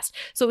in the past.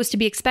 So it was to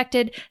be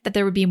expected that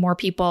there would be more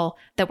people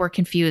that were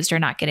confused or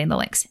not getting the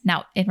links.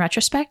 Now, in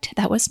retrospect,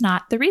 that was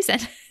not the reason.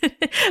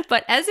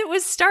 But as it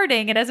was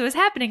starting and as it was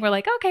happening, we're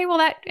like, okay, well,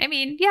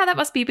 that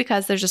must be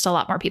because there's just a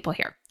lot more people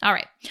here. All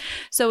right.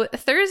 So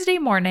Thursday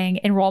morning,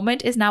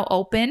 enrollment is now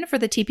open for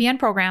the TPN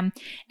program,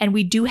 and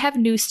we do have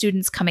new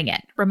students coming in.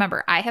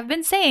 Remember, I have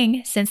been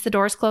saying since the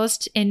doors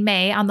closed in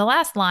May on the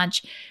last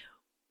launch,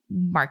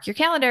 mark your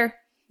calendar.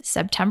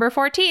 September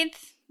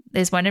 14th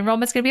is when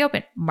enrollment's going to be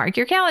open. Mark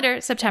your calendar.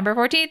 September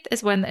 14th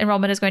is when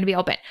enrollment is going to be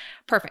open.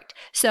 Perfect.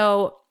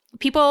 So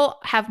people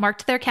have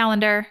marked their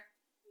calendar.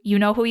 You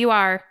know who you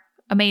are.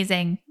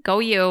 Amazing. Go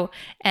you.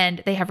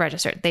 And they have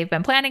registered. They've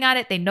been planning on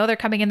it. They know they're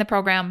coming in the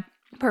program.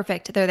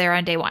 Perfect. They're there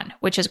on day 1,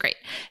 which is great.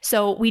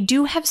 So we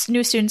do have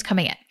new students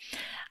coming in.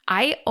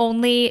 I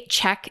only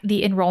check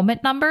the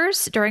enrollment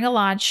numbers during a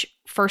launch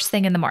first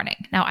thing in the morning.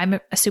 Now, I'm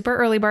a super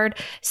early bird.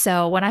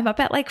 So when I'm up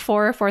at like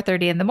 4 or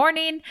 4:30 in the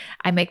morning,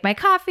 I make my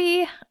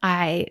coffee,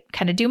 I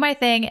kind of do my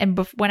thing. And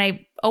when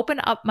I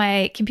open up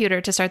my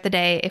computer to start the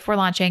day, if we're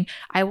launching,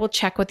 I will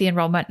check what the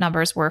enrollment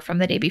numbers were from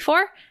the day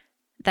before.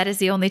 That is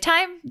the only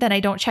time. Then I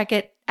don't check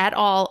it at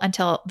all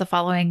until the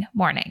following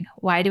morning.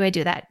 Why do I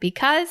do that?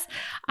 Because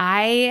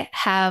I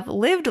have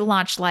lived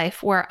launch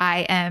life where I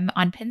am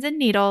on pins and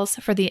needles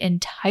for the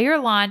entire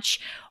launch,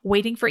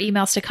 waiting for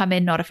emails to come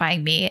in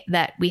notifying me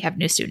that we have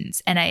new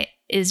students. And it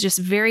is just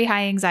very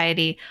high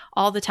anxiety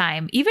all the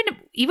time.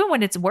 Even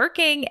when it's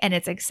working and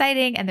it's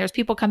exciting and there's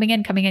people coming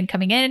in,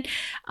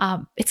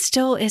 it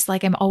still is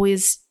like I'm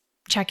always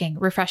checking,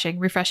 refreshing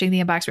the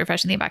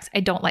inbox. I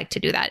don't like to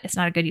do that. It's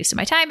not a good use of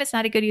my time. It's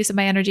not a good use of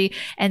my energy.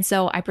 And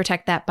so I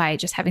protect that by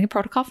just having a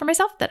protocol for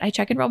myself that I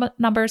check enrollment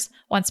numbers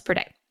once per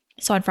day.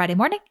 So on Friday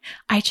morning,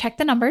 I checked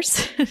the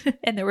numbers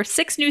and there were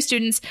 6 new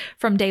students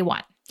from day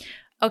 1.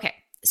 Okay.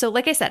 So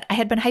like I said, I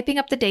had been hyping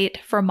up the date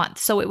for a month.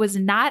 So it was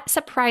not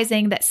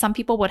surprising that some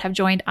people would have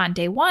joined on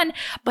day 1,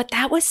 but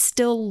that was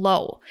still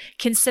low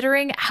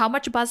considering how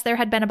much buzz there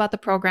had been about the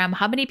program,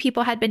 how many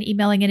people had been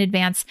emailing in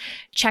advance,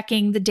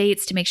 checking the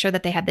dates to make sure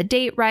that they had the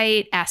date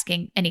right,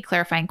 asking any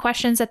clarifying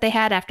questions that they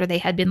had after they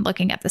had been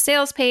looking at the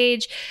sales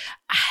page.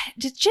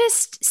 It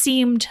just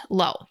seemed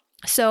low.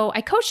 So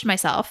I coached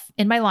myself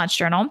in my launch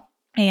journal.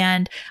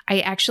 And I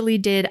actually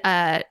did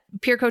a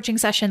peer coaching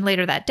session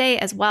later that day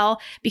as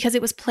well, because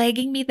it was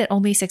plaguing me that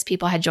only 6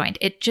 people had joined.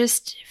 It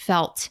just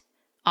felt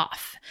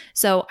off.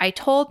 So I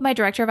told my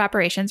director of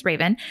operations,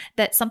 Raven,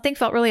 that something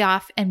felt really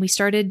off, and we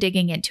started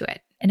digging into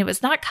it. And it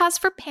was not cause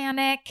for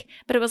panic,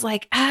 but it was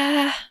like,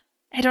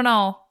 I don't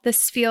know,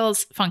 this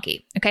feels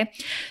funky. Okay.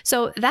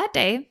 So that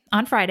day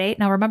on Friday,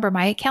 now remember,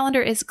 my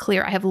calendar is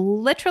clear. I have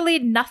literally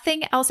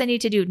nothing else I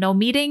need to do. No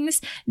meetings,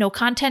 no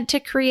content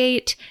to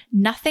create.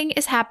 Nothing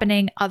is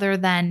happening other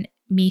than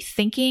me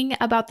thinking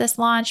about this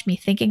launch, me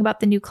thinking about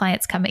the new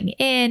clients coming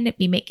in,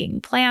 me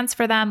making plans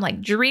for them,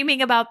 like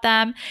dreaming about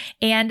them,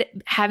 and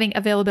having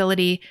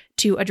availability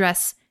to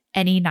address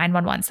any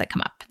 911s that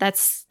come up.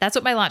 That's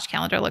what my launch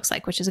calendar looks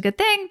like, which is a good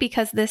thing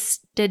because this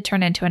did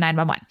turn into a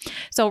 911.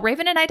 So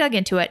Raven and I dug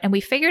into it, and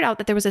we figured out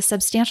that there was a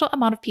substantial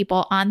amount of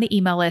people on the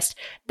email list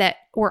that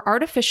were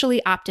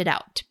artificially opted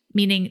out,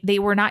 meaning they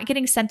were not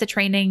getting sent the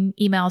training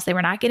emails. They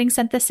were not getting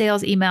sent the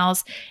sales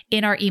emails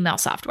in our email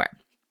software.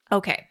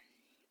 Okay.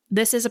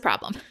 This is a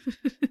problem.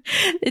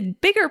 The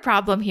bigger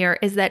problem here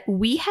is that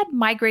we had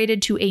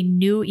migrated to a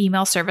new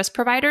email service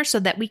provider so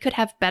that we could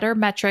have better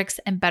metrics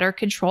and better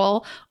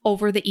control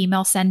over the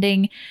email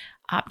sending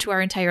to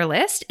our entire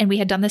list. And we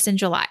had done this in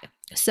July.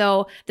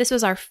 So this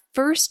was our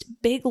first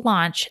big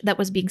launch that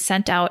was being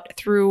sent out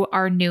through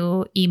our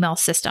new email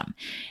system.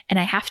 And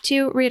I have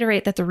to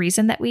reiterate that the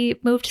reason that we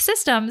moved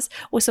systems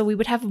was so we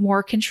would have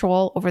more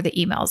control over the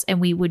emails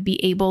and we would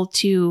be able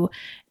to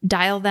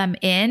dial them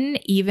in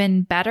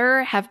even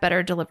better, have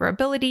better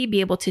deliverability,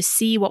 be able to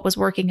see what was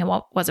working and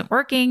what wasn't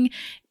working,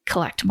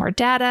 collect more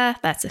data.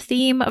 That's a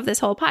theme of this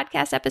whole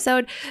podcast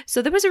episode.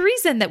 So there was a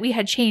reason that we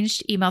had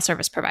changed email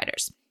service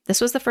providers. This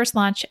was the first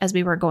launch as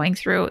we were going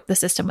through the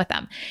system with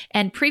them.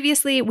 And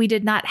previously we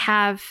did not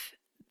have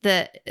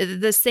the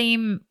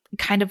same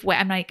kind of way.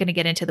 I'm not going to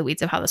get into the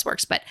weeds of how this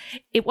works, but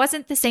it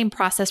wasn't the same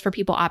process for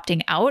people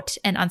opting out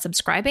and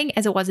unsubscribing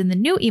as it was in the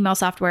new email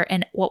software.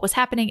 And what was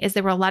happening is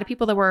there were a lot of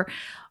people that were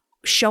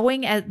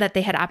showing that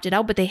they had opted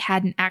out, but they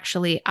hadn't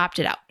actually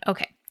opted out.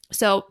 Okay.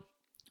 So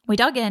we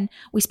dug in,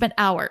 we spent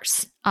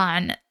hours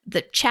on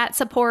the chat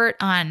support,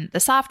 on the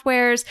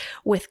softwares,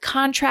 with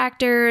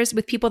contractors,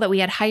 with people that we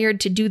had hired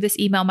to do this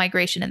email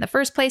migration in the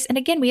first place. And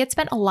again, we had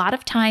spent a lot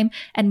of time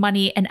and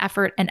money and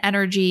effort and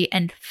energy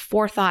and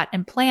forethought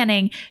and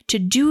planning to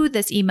do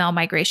this email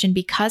migration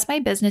because my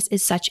business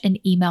is such an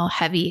email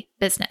heavy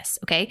business.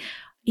 Okay.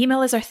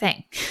 Email is our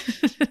thing.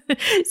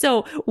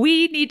 So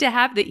we need to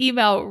have the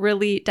email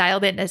really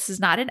dialed in. This is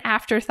not an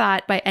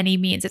afterthought by any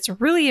means. It's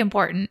really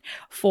important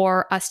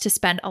for us to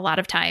spend a lot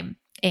of time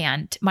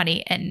and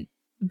money and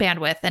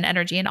bandwidth and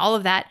energy and all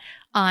of that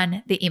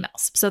on the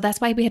emails. So that's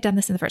why we had done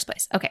this in the first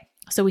place. Okay.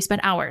 So we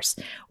spent hours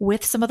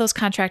with some of those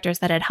contractors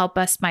that had helped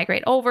us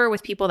migrate over,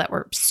 with people that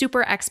were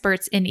super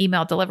experts in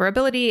email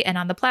deliverability and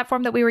on the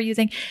platform that we were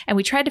using. And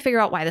we tried to figure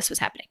out why this was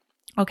happening.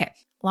 Okay.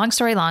 Long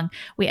story long,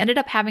 we ended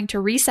up having to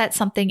reset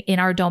something in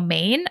our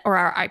domain or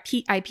our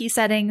IP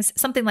settings,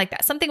 something like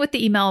that, something with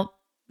the email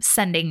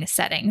sending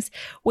settings,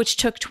 which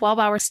took 12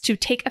 hours to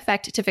take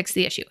effect to fix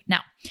the issue.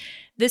 Now,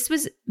 this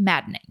was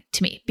maddening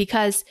to me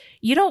because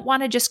you don't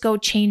want to just go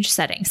change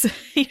settings.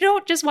 You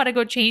don't just want to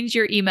go change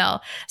your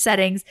email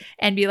settings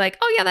and be like,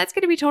 oh yeah, that's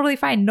going to be totally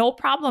fine. No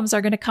problems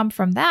are going to come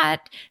from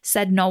that,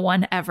 said no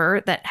one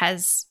ever that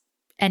has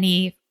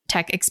any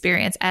tech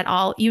experience at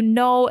all. You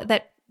know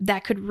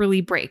that could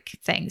really break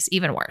things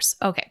even worse.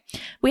 Okay.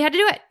 We had to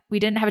do it. We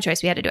didn't have a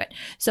choice. We had to do it.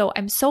 So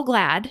I'm so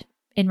glad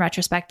in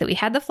retrospect that we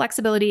had the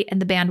flexibility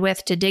and the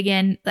bandwidth to dig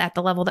in at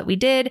the level that we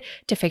did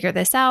to figure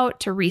this out,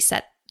 to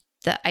reset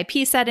the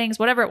IP settings,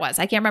 whatever it was.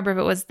 I can't remember if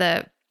it was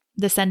the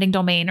sending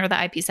domain or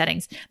the IP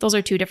settings. Those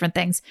are two different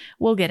things.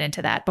 We'll get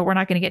into that, but we're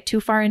not going to get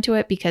too far into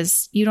it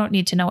because you don't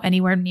need to know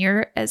anywhere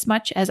near as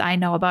much as I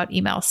know about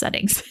email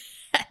settings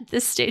at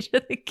this stage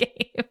of the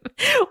game,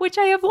 which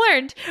I have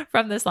learned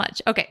from this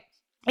launch. Okay.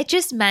 It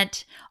just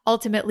meant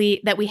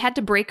ultimately that we had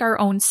to break our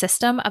own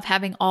system of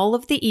having all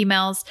of the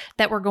emails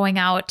that were going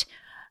out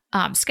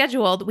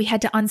scheduled. We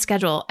had to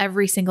unschedule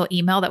every single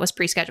email that was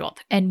pre-scheduled.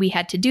 And we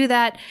had to do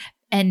that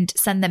and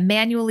send them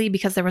manually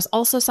because there was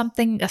also some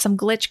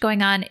glitch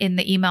going on in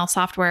the email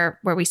software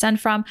where we send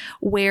from,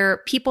 where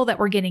people that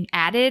were getting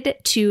added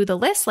to the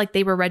list, like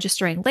they were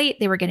registering late,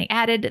 they were getting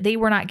added, they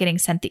were not getting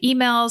sent the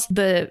emails.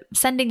 The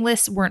sending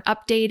lists weren't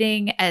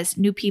updating as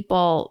new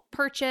people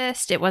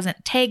purchased. It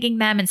wasn't tagging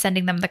them and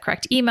sending them the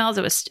correct emails.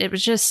 It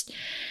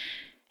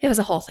was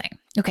a whole thing.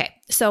 Okay.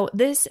 So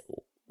this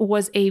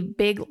was a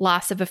big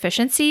loss of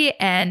efficiency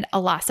and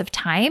a loss of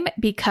time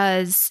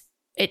because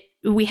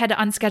we had to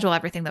unschedule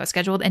everything that was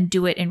scheduled and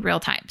do it in real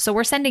time. So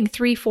we're sending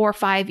 3, 4,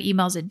 5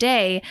 emails a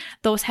day.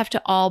 Those have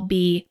to all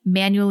be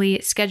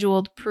manually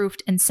scheduled,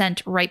 proofed, and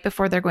sent right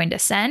before they're going to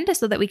send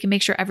so that we can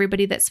make sure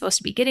everybody that's supposed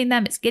to be getting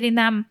them is getting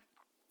them.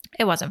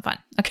 It wasn't fun.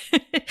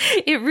 Okay.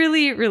 It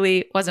really,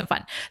 really wasn't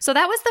fun. So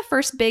that was the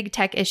first big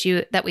tech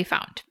issue that we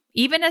found.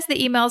 Even as the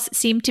emails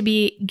seemed to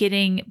be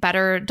getting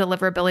better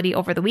deliverability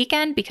over the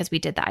weekend because we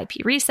did the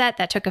IP reset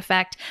that took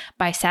effect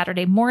by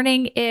Saturday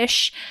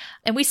morning-ish.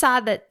 And we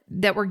saw that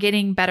we're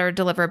getting better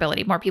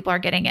deliverability. More people are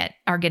getting the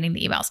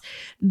emails.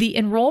 The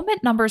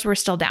enrollment numbers were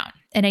still down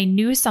and I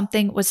knew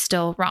something was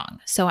still wrong.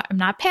 So I'm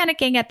not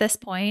panicking at this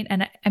point.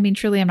 And I mean,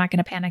 truly, I'm not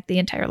going to panic the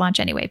entire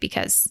launch anyway,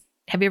 because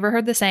have you ever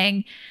heard the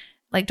saying,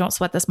 like, don't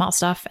sweat the small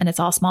stuff and it's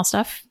all small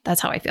stuff?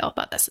 That's how I feel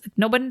about this.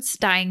 No one's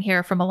dying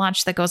here from a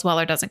launch that goes well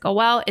or doesn't go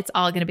well. It's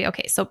all going to be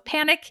okay. So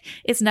panic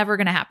is never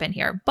going to happen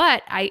here.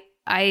 But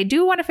I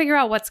do want to figure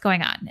out what's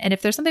going on. And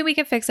if there's something we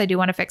can fix, I do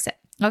want to fix it.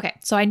 Okay.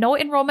 So I know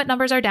enrollment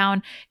numbers are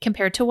down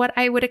compared to what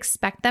I would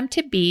expect them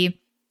to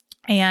be.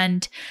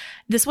 And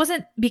this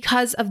wasn't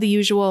because of the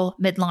usual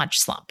mid-launch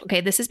slump.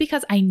 Okay. This is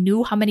because I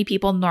knew how many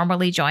people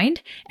normally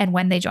joined and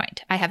when they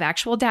joined. I have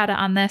actual data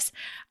on this.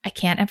 I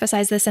can't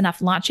emphasize this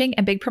enough. Launching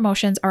and big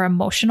promotions are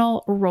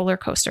emotional roller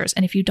coasters.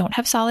 And if you don't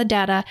have solid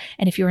data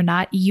and if you are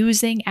not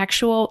using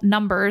actual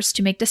numbers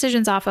to make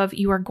decisions off of,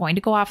 you are going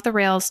to go off the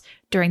rails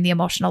during the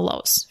emotional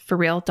lows. For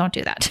real, don't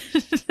do that.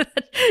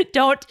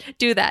 Don't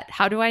do that.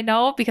 How do I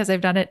know? Because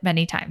I've done it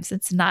many times.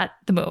 It's not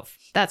the move.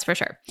 That's for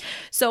sure.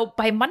 So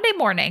by Monday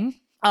morning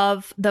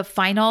of the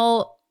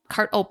final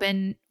cart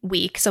open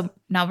week, so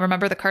now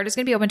remember the cart is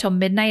going to be open until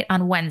midnight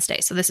on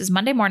Wednesday. So this is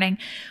Monday morning.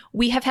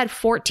 We have had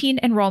 14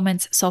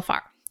 enrollments so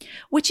far,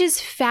 which is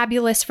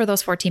fabulous for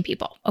those 14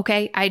 people.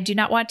 Okay. I do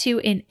not want to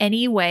in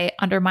any way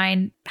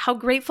undermine how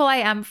grateful I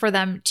am for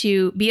them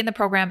to be in the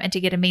program and to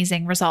get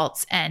amazing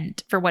results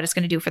and for what it's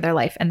going to do for their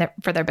life and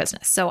for their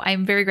business. So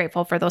I'm very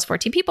grateful for those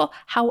 14 people.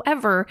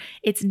 However,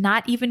 it's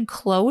not even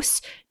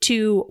close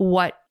to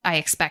what I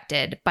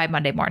expected by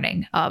Monday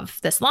morning of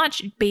this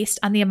launch based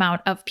on the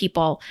amount of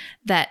people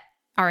that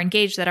are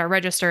engaged, that are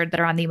registered,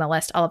 that are on the email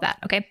list, all of that.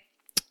 Okay.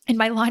 In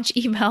my launch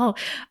email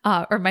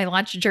or my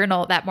launch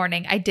journal that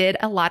morning, I did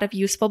a lot of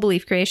useful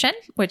belief creation,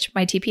 which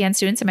my TPN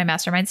students and my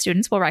mastermind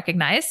students will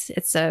recognize.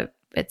 It's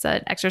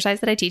an exercise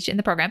that I teach in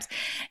the programs.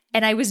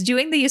 And I was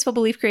doing the useful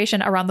belief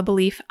creation around the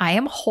belief, I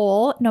am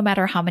whole no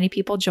matter how many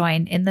people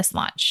join in this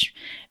launch.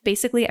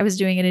 Basically, I was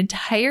doing an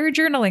entire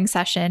journaling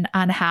session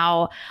on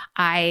how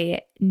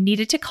I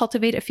needed to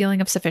cultivate a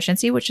feeling of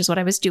sufficiency, which is what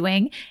I was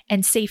doing,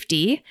 and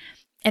safety.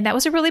 And that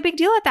was a really big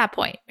deal at that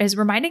point, is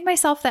reminding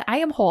myself that I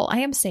am whole, I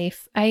am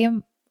safe,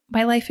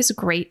 my life is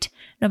great,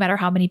 no matter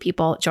how many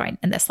people join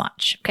in this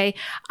launch. Okay.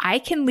 I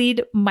can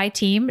lead my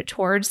team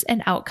towards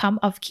an outcome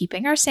of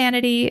keeping our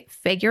sanity,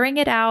 figuring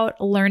it out,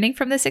 learning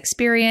from this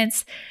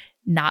experience,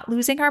 not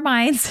losing our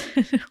minds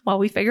while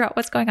we figure out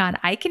what's going on.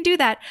 I can do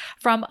that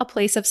from a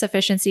place of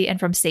sufficiency and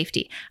from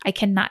safety. I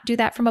cannot do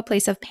that from a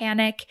place of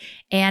panic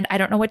and I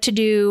don't know what to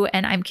do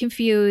and I'm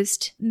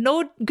confused.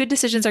 No good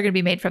decisions are going to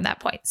be made from that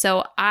point.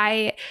 So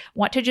I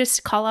want to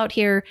just call out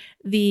here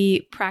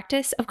the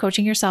practice of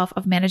coaching yourself,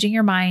 of managing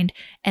your mind,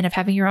 and of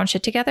having your own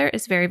shit together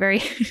is very,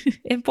 very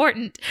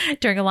important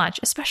during a launch,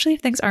 especially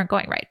if things aren't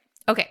going right.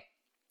 Okay.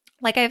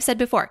 Like I have said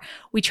before,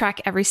 we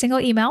track every single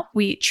email.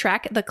 We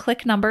track the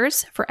click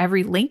numbers for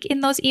every link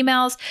in those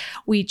emails.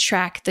 We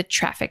track the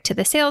traffic to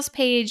the sales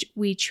page.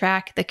 We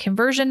track the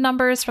conversion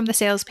numbers from the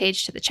sales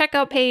page to the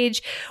checkout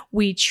page.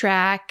 We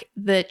track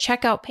the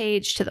checkout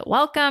page to the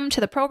welcome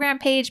to the program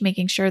page,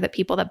 making sure that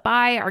people that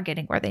buy are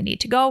getting where they need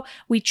to go.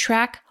 We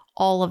track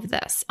all of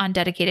this on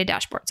dedicated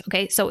dashboards.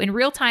 Okay. So in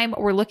real time,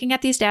 we're looking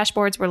at these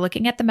dashboards. We're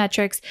looking at the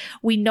metrics.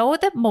 We know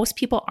that most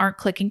people aren't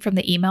clicking from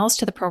the emails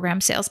to the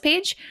program sales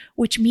page,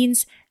 which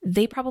means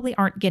they probably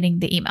aren't getting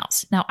the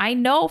emails. Now, I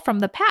know from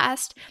the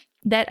past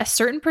that a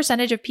certain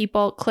percentage of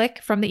people click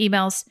from the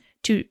emails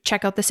to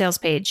check out the sales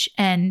page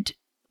and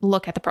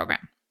look at the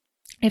program.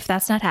 If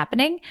that's not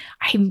happening,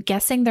 I'm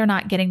guessing they're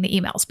not getting the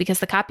emails because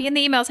the copy in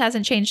the emails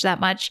hasn't changed that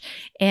much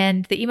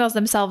and the emails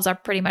themselves are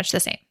pretty much the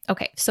same.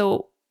 Okay.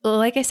 So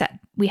like I said,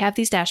 we have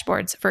these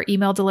dashboards for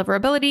email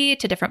deliverability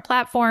to different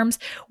platforms.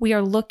 We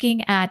are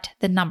looking at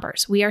the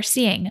numbers. We are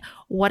seeing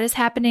what is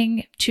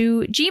happening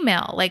to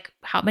Gmail, like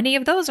how many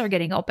of those are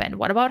getting opened.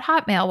 What about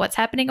Hotmail? What's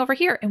happening over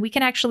here? And we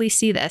can actually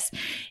see this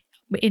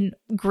in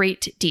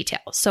great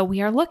detail. So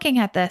we are looking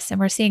at this and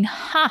we're seeing,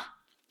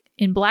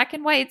 in black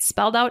and white,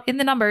 spelled out in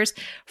the numbers,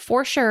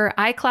 for sure,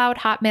 iCloud,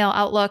 Hotmail,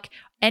 Outlook,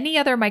 any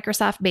other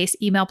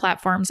Microsoft-based email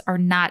platforms are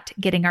not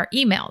getting our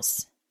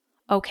emails.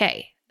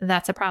 Okay.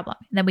 That's a problem.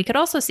 And then we could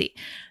also see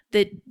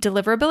the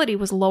deliverability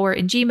was lower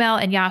in Gmail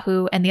and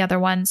Yahoo and the other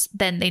ones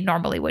than they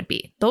normally would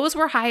be. Those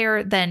were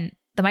higher than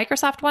the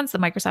Microsoft ones. The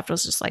Microsoft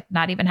was just like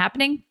not even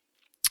happening,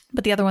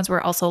 but the other ones were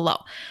also low.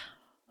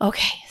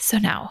 Okay, so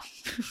now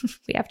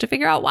we have to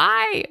figure out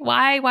why.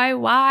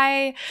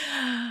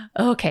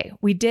 Okay,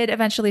 we did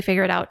eventually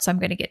figure it out, so I'm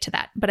going to get to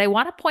that. But I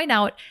want to point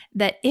out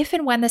that if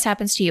and when this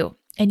happens to you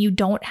and you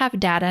don't have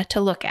data to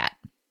look at,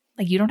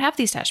 like you don't have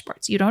these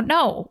dashboards. You don't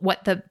know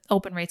what the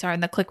open rates are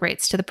and the click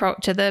rates to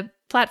the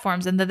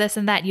platforms and the this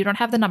and that. You don't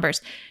have the numbers.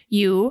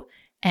 You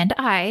and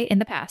I in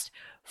the past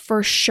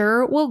for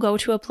sure will go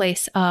to a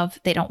place of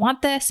they don't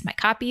want this. My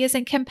copy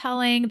isn't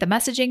compelling. The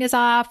messaging is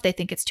off. They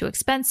think it's too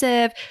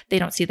expensive. They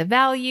don't see the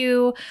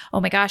value.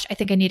 Oh my gosh, I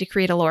think I need to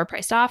create a lower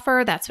priced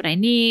offer. That's what I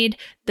need.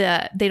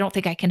 They don't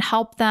think I can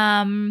help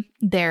them.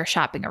 They're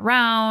shopping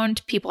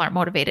around. People aren't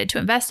motivated to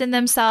invest in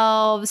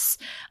themselves.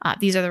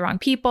 These are the wrong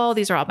people.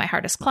 These are all my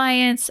hardest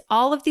clients.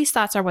 All of these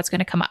thoughts are what's going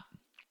to come up.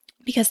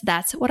 Because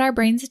that's what our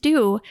brains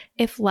do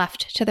if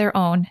left to their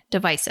own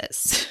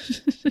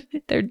devices.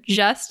 They're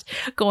just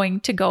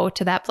going to go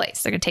to that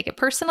place. They're going to take it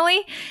personally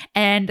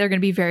and they're going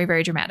to be very,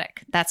 very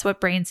dramatic. That's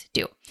what brains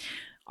do.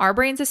 Our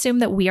brains assume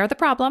that we are the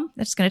problem.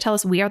 It's going to tell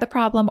us we are the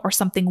problem or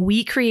something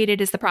we created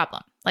is the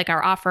problem, like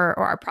our offer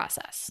or our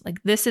process.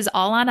 Like this is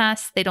all on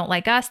us. They don't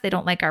like us. They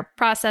don't like our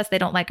process. They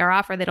don't like our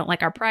offer. They don't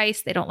like our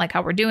price. They don't like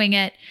how we're doing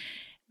it.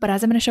 But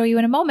as I'm going to show you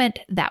in a moment,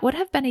 that would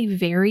have been a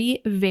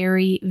very,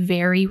 very,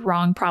 very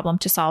wrong problem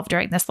to solve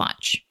during this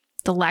launch.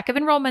 The lack of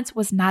enrollments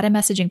was not a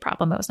messaging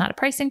problem. It was not a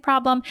pricing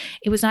problem.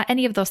 It was not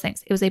any of those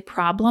things. It was a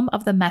problem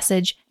of the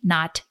message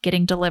not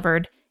getting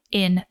delivered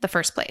in the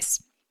first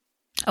place.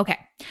 Okay.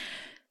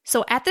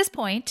 So at this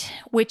point,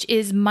 which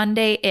is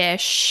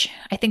Monday-ish,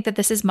 I think that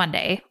this is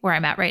Monday where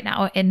I'm at right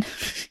now in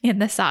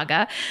the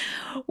saga,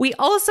 we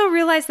also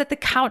realized that the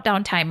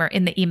countdown timer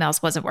in the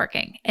emails wasn't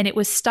working. And it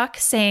was stuck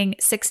saying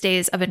 6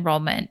 days of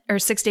enrollment or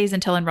 6 days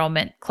until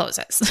enrollment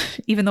closes,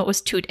 even though it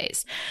was 2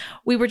 days.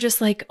 We were just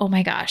like, oh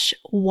my gosh,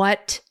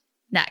 what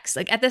next?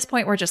 Like at this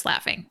point, we're just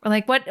laughing. We're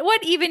like, what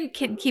even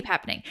can keep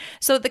happening?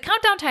 So the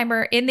countdown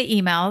timer in the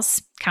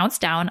emails counts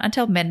down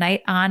until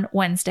midnight on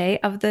Wednesday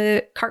of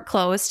the cart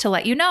close to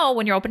let you know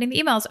when you're opening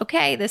the emails,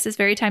 okay, this is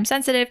very time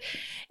sensitive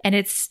and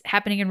it's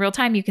happening in real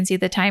time. You can see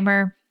the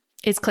timer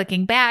is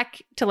clicking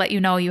back to let you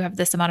know you have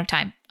this amount of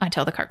time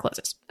until the cart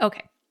closes.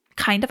 Okay.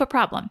 Kind of a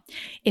problem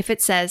if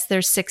it says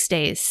there's 6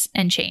 days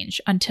and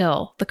change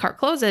until the cart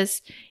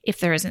closes,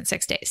 if there isn't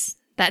 6 days.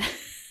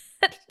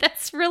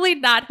 That's really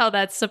not how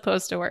that's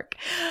supposed to work.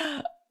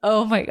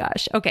 Oh my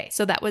gosh. Okay.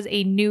 So that was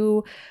a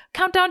new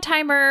countdown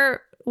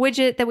timer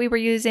widget that we were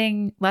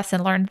using.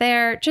 Lesson learned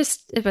there.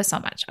 It was so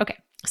much. Okay.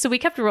 So we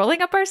kept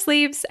rolling up our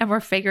sleeves and we're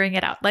figuring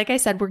it out. Like I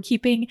said, we're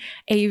keeping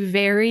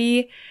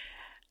we're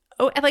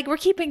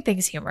keeping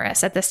things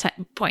humorous at this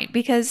point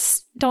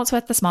because don't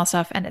sweat the small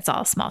stuff and it's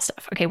all small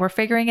stuff. Okay. We're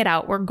figuring it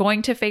out. We're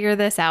going to figure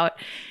this out.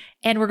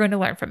 And we're going to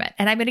learn from it.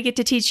 And I'm going to get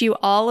to teach you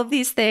all of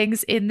these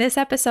things in this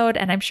episode.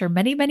 And I'm sure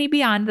many, many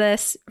beyond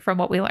this from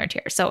what we learned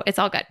here. So it's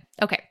all good.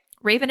 Okay.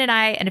 Raven and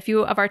I and a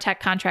few of our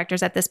tech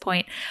contractors at this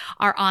point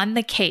are on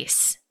the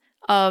case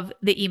of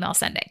the email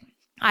sending.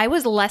 I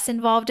was less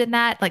involved in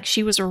that. Like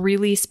she was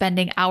really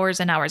spending hours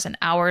and hours and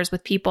hours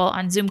with people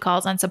on Zoom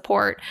calls on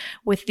support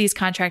with these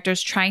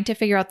contractors trying to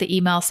figure out the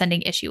email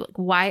sending issue. Like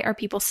why are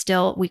people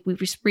still, we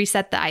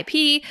reset the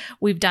IP.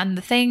 We've done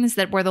the things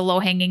that were the low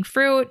hanging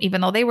fruit,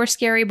 even though they were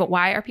scary, but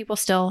why are people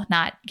still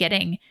not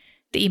getting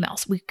the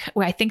emails?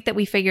 I think that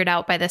we figured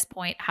out by this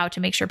point how to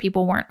make sure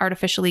people weren't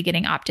artificially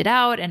getting opted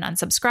out and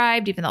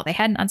unsubscribed, even though they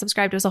hadn't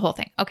unsubscribed. It was a whole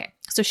thing. Okay.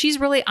 So she's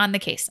really on the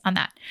case on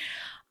that.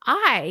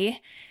 I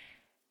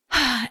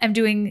am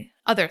doing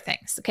other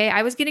things. Okay.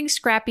 I was getting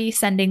scrappy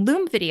sending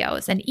Loom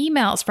videos and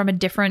emails from a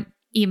different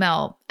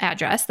email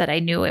address that I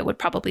knew it would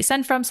probably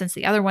send from since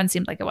the other one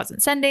seemed like it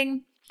wasn't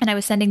sending. And I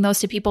was sending those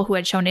to people who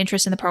had shown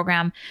interest in the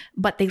program,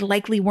 but they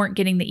likely weren't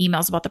getting the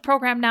emails about the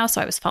program now.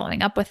 So I was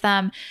following up with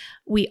them.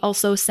 We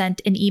also sent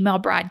an email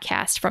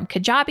broadcast from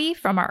Kajabi,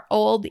 from our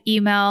old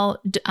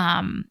email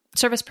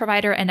service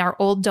provider and our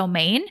old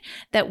domain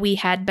that we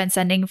had been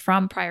sending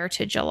from prior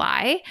to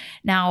July.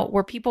 Now,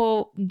 were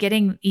people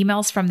getting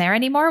emails from there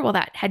anymore? Well,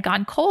 that had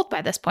gone cold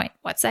by this point.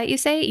 What's that you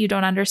say? You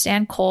don't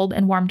understand cold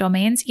and warm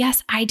domains?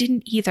 Yes, I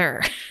didn't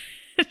either.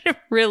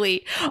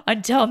 Really,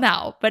 until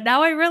now. But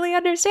now I really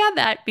understand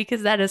that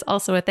because that is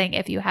also a thing.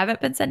 If you haven't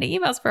been sending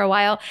emails for a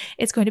while,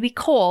 it's going to be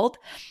cold.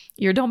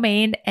 Your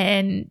domain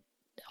and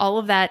all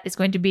of that is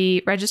going to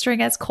be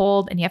registering as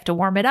cold and you have to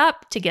warm it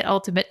up to get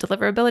ultimate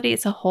deliverability.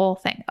 It's a whole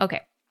thing.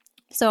 Okay.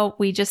 So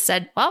we just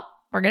said, well,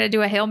 we're going to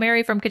do a Hail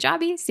Mary from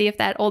Kajabi, see if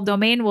that old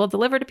domain will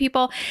deliver to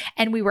people.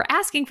 And we were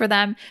asking for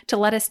them to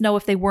let us know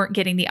if they weren't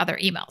getting the other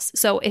emails.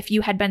 So if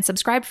you had been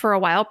subscribed for a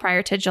while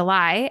prior to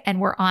July and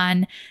were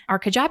on our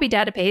Kajabi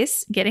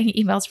database getting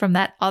emails from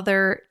that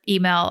other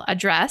email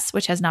address,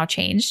 which has now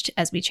changed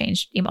as we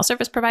changed email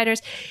service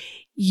providers,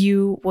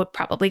 you would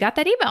probably got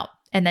that email.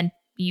 And then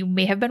you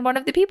may have been one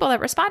of the people that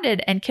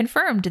responded and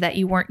confirmed that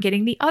you weren't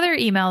getting the other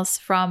emails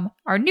from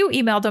our new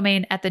email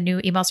domain at the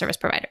new email service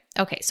provider.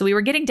 Okay, so we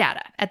were getting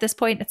data. At this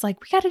point, it's like,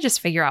 we got to just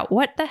figure out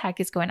what the heck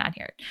is going on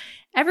here.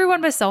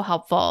 Everyone was so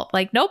helpful.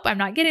 Like, nope, I'm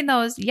not getting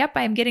those. Yep,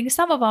 I'm getting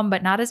some of them,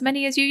 but not as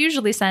many as you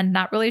usually send.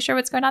 Not really sure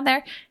what's going on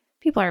there.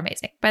 People are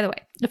amazing. By the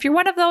way, if you're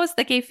one of those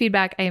that gave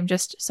feedback, I am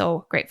just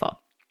so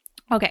grateful.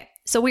 Okay,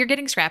 so we're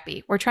getting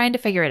scrappy. We're trying to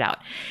figure it out.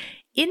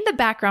 In the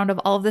background of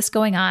all of this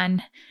going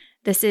on,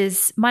 this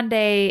is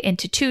Monday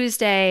into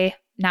Tuesday.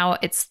 Now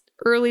it's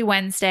early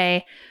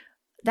Wednesday.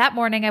 That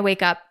morning, I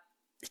wake up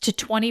to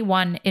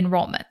 21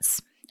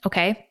 enrollments.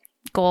 Okay.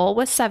 Goal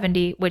was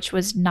 70, which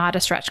was not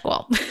a stretch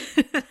goal.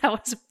 That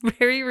was a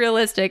very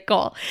realistic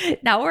goal.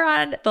 Now we're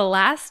on the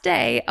last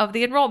day of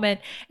the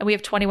enrollment and we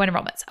have 21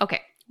 enrollments.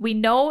 Okay. We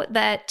know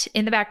that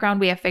in the background,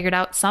 we have figured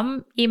out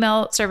some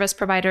email service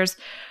providers.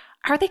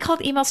 Are they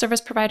called email service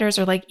providers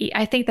or like,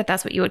 I think that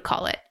that's what you would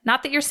call it.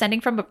 Not that you're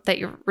sending from, but that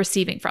you're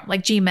receiving from,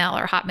 like Gmail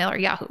or Hotmail or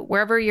Yahoo,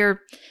 wherever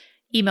your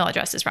email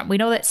address is from. We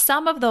know that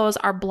some of those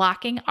are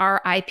blocking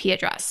our IP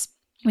address.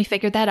 We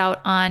figured that out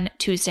on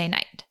Tuesday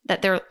night,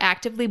 that they're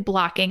actively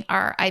blocking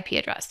our IP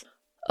address.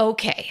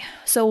 Okay,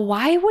 so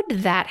why would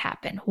that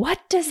happen? What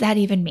does that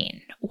even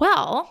mean?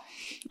 Well,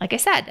 like I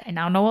said, I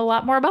now know a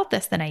lot more about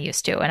this than I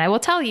used to. And I will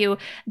tell you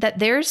that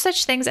there's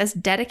such things as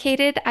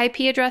dedicated IP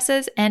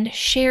addresses and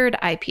shared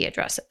IP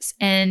addresses.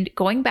 And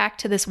going back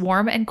to this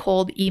warm and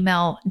cold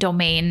email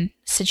domain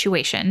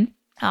situation,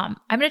 I'm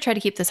going to try to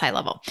keep this high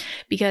level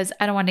because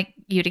I don't want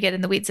you to get in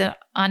the weeds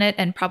on it.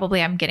 And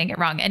probably I'm getting it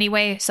wrong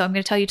anyway. So I'm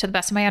going to tell you to the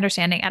best of my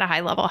understanding at a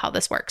high level how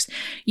this works.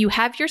 You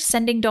have your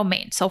sending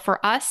domain. So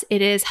for us,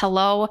 it is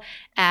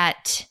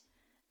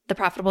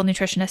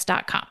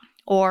hello@theprofitablenutritionist.com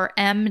or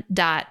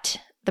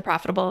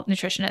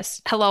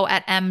m.theprofitablenutritionist.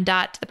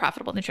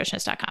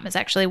 hello@m.theprofitablenutritionist.com is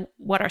actually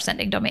what our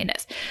sending domain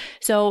is.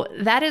 So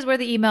that is where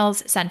the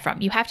emails send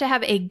from. You have to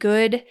have a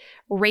good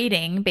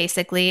rating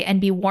basically and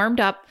be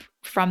warmed up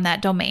from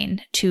that domain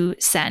to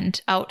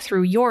send out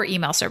through your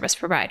email service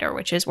provider,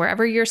 which is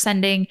wherever you're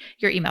sending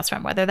your emails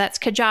from, whether that's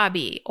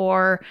Kajabi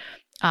or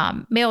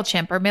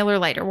MailChimp or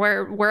MailerLite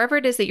or wherever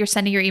it is that you're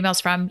sending your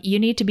emails from. You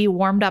need to be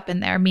warmed up in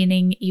there,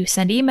 meaning you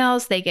send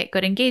emails, they get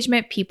good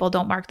engagement, people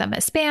don't mark them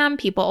as spam,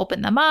 people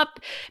open them up,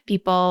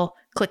 people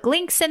click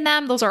links in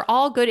them. Those are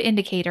all good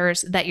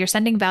indicators that you're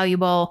sending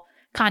valuable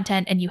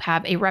content and you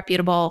have a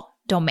reputable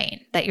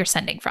domain that you're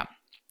sending from.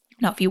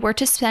 Now, if you were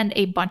to send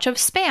a bunch of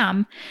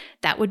spam,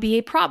 that would be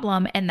a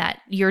problem and that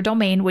your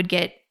domain would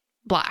get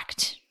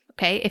blocked.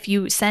 Okay. If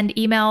you send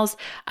emails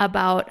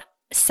about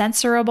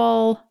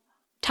censorable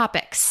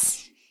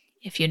topics,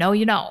 if you know,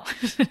 you know,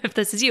 if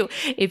this is you,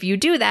 if you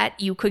do that,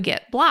 you could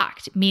get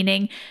blocked,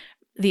 meaning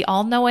the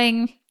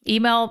all-knowing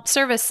email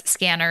service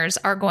scanners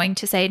are going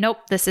to say, nope,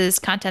 this is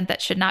content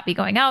that should not be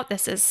going out.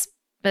 This is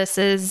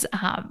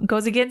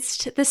goes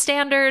against the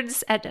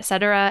standards, et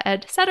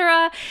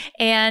cetera,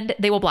 and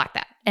they will block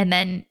that. And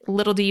then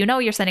little do you know,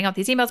 you're sending out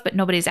these emails, but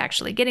nobody's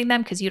actually getting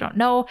them because you don't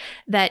know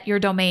that your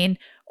domain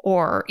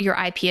or your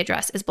IP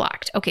address is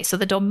blocked. Okay, so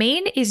the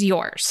domain is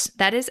yours.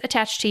 That is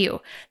attached to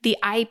you. The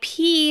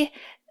IP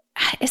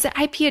is the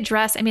IP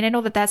address. I mean, I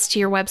know that that's to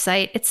your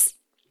website. It's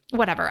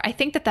whatever. I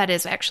think that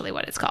is actually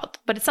what it's called,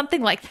 but it's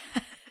something like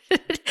that.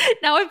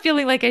 Now I'm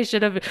feeling like I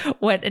should have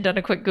went and done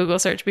a quick Google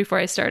search before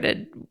I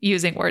started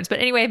using words. But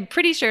anyway, I'm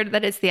pretty sure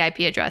that it's the IP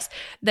address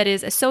that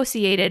is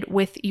associated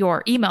with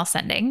your email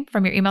sending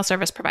from your email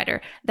service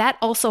provider. That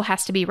also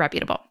has to be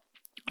reputable.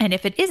 And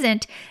if it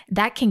isn't,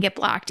 that can get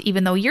blocked,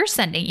 even though you're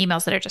sending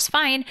emails that are just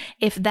fine.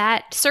 If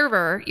that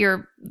server,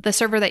 the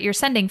server that you're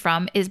sending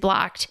from is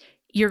blocked,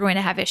 you're going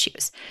to have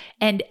issues.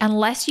 And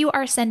unless you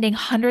are sending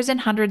hundreds and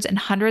hundreds and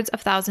hundreds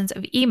of thousands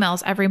of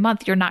emails every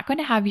month, you're not going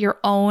to have your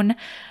own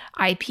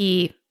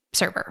IP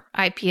server,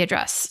 IP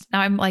address.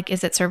 Now I'm like,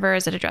 is it server?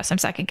 Is it address? I'm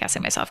second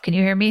guessing myself. Can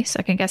you hear me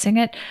second guessing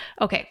it?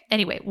 Okay.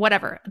 Anyway,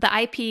 whatever.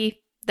 The IP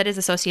that is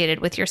associated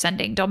with your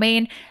sending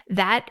domain,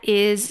 that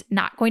is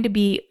not going to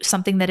be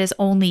something that is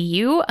only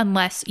you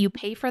unless you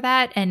pay for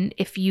that. And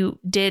if you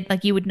did,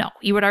 like, you would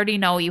already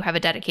know you have a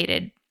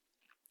dedicated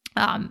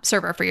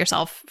server for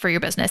yourself, for your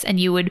business, and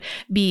you would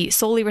be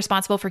solely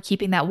responsible for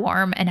keeping that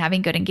warm and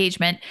having good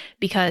engagement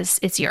because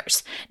it's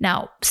yours.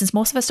 Now, since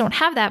most of us don't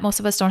have that,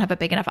 most of us don't have a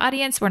big enough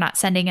audience, we're not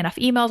sending enough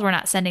emails, we're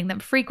not sending them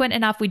frequent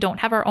enough, we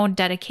don't have our own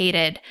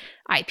dedicated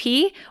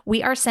IP,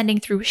 we are sending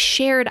through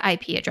shared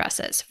IP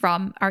addresses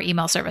from our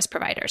email service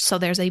providers. So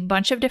there's a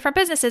bunch of different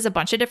businesses, a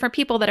bunch of different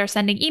people that are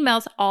sending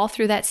emails all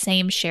through that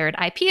same shared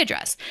IP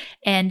address.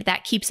 And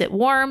that keeps it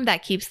warm,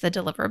 that keeps the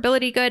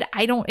deliverability good.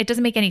 It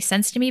doesn't make any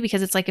sense to me,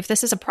 because it's like, if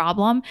this is a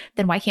problem,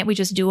 then why can't we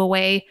just do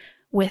away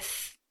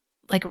with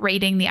like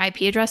rating the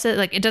IP addresses?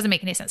 Like, it doesn't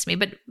make any sense to me,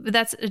 but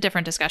that's a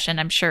different discussion.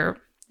 I'm sure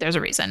there's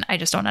a reason. I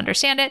just don't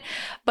understand it.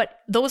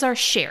 But those are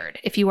shared.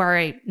 If you are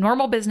a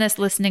normal business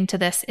listening to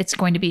this, it's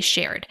going to be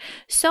shared.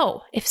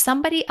 So if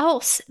somebody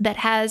else that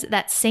has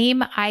that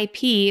same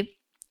IP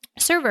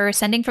server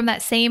sending from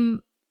that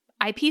same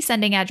IP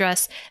sending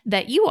address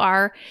that you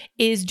are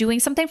is doing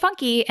something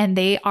funky and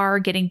they are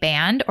getting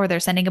banned, or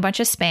they're sending a bunch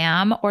of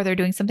spam, or they're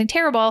doing something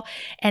terrible,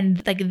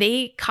 and like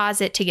they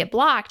cause it to get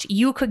blocked,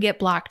 you could get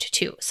blocked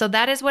too. So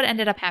that is what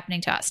ended up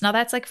happening to us. Now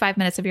that's like 5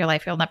 minutes of your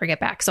life you'll never get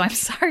back. So I'm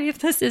sorry if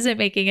this isn't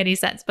making any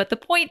sense. But the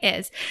point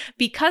is,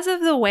 because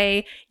of the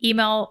way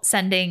email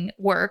sending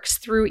works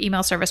through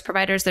email service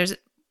providers, there's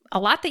a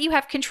lot that you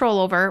have control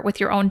over with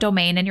your own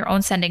domain and your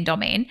own sending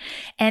domain.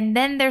 And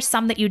then there's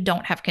some that you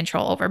don't have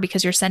control over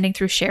because you're sending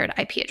through shared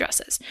IP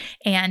addresses.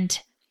 And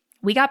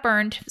we got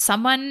burned.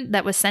 Someone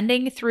that was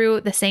sending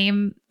through the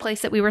same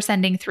place that we were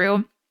sending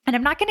through, and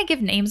I'm not going to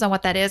give names on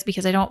what that is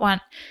because I don't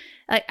want,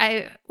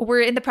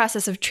 we're in the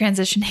process of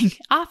transitioning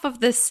off of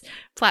this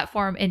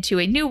platform into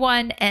a new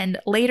one. And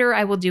later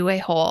I will do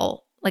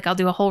I'll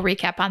do a whole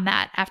recap on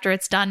that after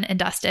it's done and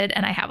dusted,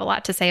 and I have a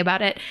lot to say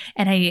about it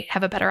and I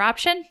have a better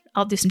option.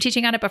 I'll do some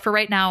teaching on it, but for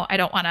right now, I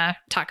don't want to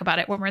talk about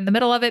it when we're in the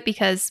middle of it,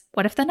 because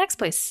what if the next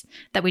place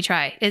that we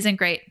try isn't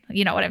great?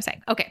 You know what I'm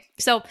saying? Okay.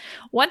 So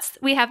once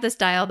we have this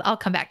dialed, I'll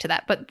come back to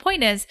that. But the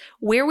point is,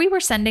 where we were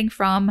sending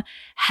from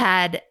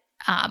had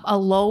a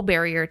low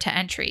barrier to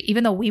entry.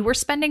 Even though we were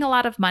spending a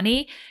lot of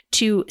money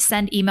to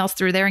send emails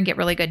through there and get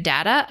really good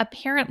data,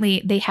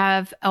 apparently they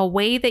have a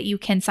way that you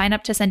can sign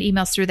up to send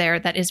emails through there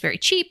that is very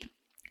cheap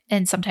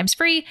and sometimes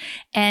free.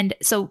 And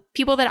so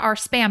people that are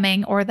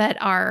spamming, or that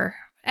are,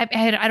 I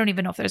don't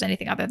even know if there's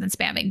anything other than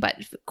spamming, but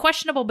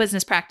questionable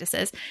business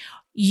practices,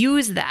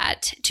 use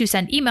that to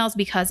send emails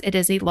because it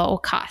is a low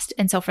cost.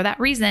 And so for that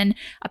reason,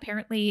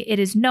 apparently it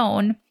is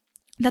known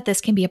that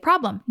this can be a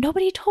problem.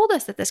 Nobody told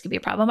us that this could be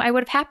a problem. I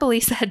would have happily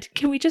said,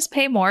 can we just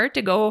pay more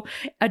to go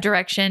a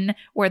direction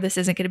where this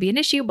isn't going to be an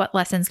issue, but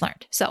lessons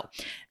learned. So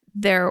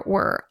there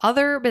were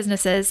other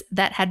businesses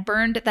that had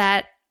burned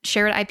that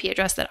shared IP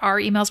address that our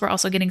emails were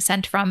also getting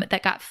sent from,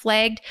 that got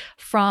flagged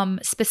from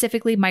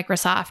specifically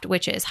Microsoft,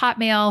 which is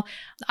Hotmail.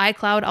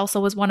 iCloud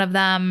also was one of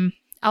them.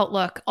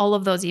 Outlook, all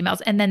of those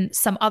emails. And then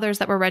some others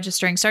that were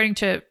registering, starting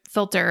to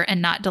filter and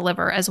not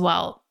deliver as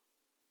well,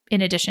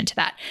 in addition to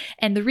that.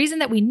 And the reason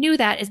that we knew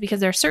that is because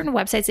there are certain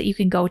websites that you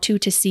can go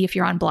to see if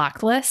you're on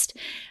blocked list.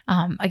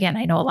 Again,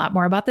 I know a lot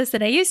more about this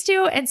than I used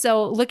to. And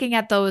so looking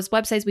at those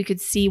websites, we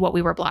could see what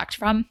we were blocked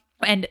from.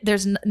 And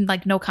there's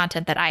no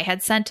content that I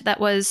had sent that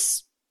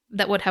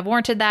would have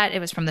warranted that. It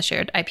was from the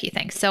shared IP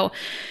thing. So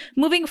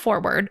moving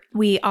forward,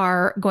 we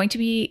are going to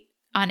be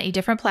on a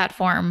different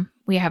platform.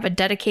 We have a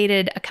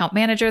dedicated account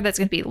manager that's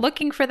going to be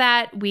looking for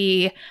that.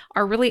 We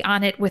are really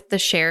on it with the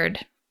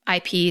shared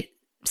IP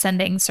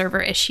sending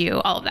server issue,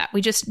 all of that.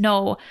 We just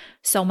know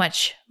so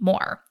much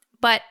more.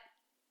 But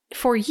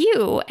for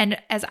you, and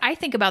as I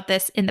think about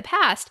this in the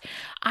past,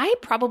 I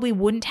probably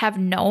wouldn't have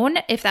known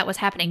if that was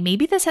happening.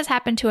 Maybe this has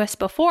happened to us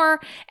before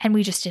and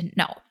we just didn't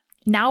know.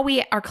 Now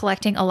we are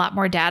collecting a lot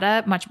more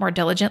data, much more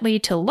diligently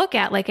to look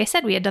at. Like I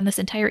said, we had done this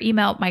entire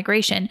email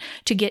migration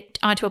to get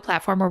onto a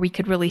platform where we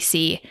could really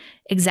see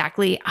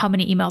exactly how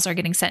many emails are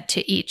getting sent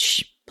to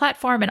each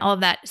platform and all of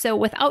that. So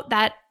without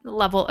that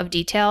level of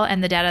detail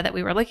and the data that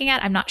we were looking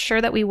at, I'm not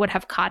sure that we would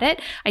have caught it.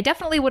 I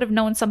definitely would have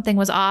known something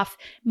was off.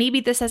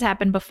 Maybe this has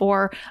happened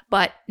before,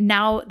 but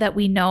now that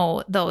we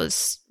know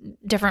those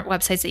different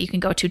websites that you can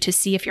go to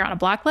see if you're on a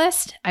block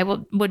list, I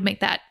would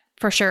make that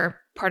for sure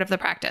part of the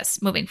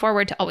practice moving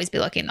forward, to always be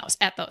looking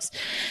at those.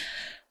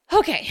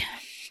 Okay.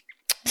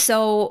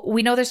 So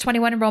we know there's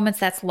 21 enrollments.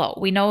 That's low.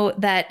 We know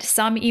that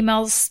some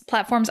emails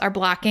platforms are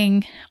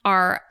blocking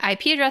our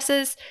IP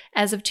addresses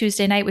as of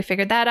Tuesday night. We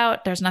figured that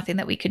out. There's nothing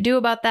that we could do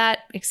about that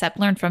except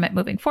learn from it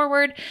moving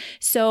forward.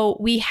 So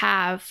we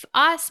have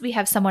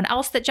someone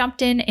else that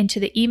jumped into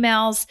the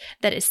emails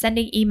that is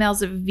sending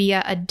emails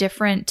via a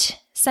different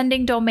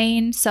sending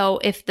domain. So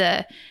if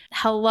the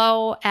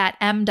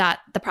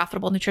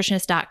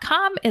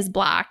hello@m.theprofitablenutritionist.com is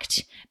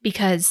blocked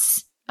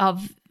because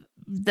of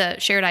the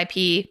shared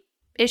IP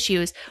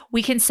issues,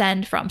 we can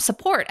send from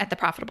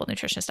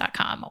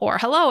support@theprofitablenutritionist.com or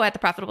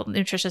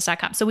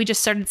hello@theprofitablenutritionist.com. So we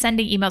just started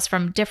sending emails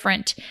from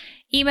different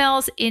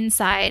emails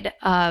inside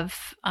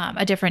of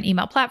a different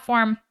email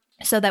platform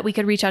so that we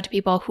could reach out to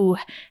people who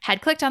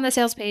had clicked on the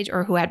sales page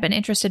or who had been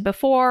interested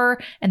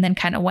before and then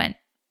kind of went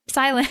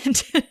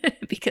silent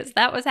because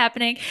that was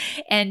happening.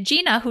 And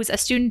Gina, who's a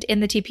student in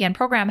the TPN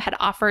program, had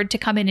offered to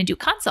come in and do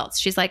consults.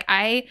 She's like,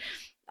 I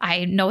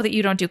know that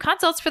you don't do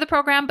consults for the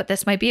program, but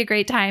this might be a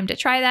great time to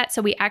try that.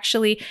 So we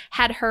actually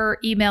had her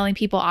emailing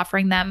people,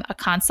 offering them a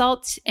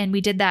consult. And we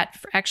did that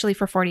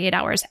for 48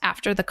 hours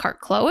after the cart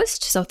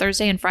closed. So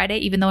Thursday and Friday,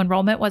 even though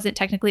enrollment wasn't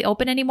technically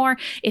open anymore,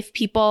 if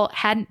people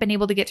hadn't been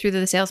able to get through to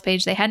the sales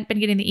page, they hadn't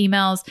been getting the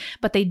emails,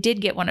 but they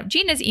did get one of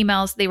Gina's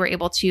emails, they were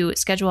able to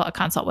schedule a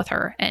consult with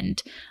her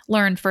and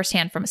learn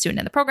firsthand from a student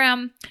in the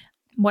program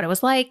what it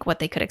was like, what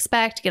they could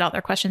expect, get all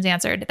their questions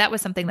answered. That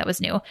was something that was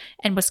new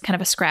and was kind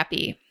of a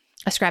scrappy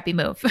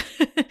move.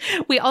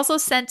 We also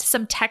sent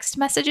some text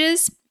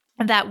messages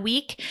that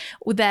week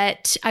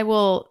that I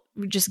will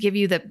just give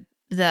you the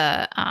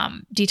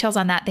details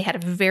on that. They had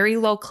a very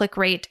low click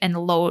rate and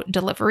low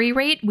delivery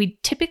rate. We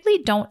typically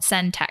don't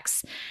send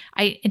texts.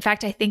 In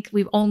fact, I think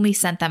we've only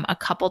sent them a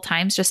couple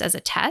times just as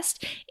a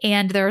test.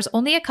 And there's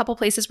only a couple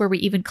places where we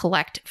even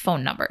collect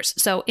phone numbers.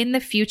 So in the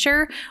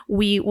future,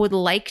 we would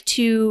like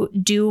to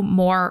do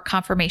more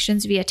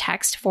confirmations via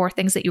text for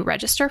things that you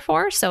register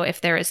for. So if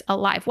there is a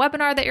live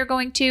webinar that you're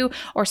going to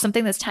or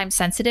something that's time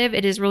sensitive,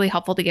 it is really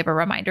helpful to give a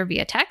reminder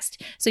via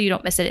text so you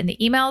don't miss it in the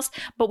emails.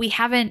 But we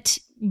haven't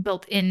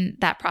built in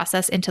that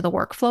process into the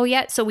workflow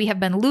yet. So we have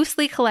been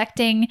loosely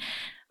collecting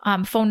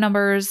phone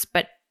numbers,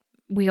 but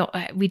we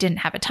didn't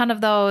have a ton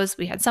of those.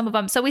 We had some of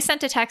them. So we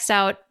sent a text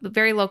out,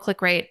 very low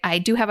click rate. I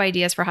do have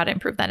ideas for how to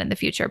improve that in the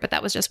future, but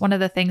that was just one of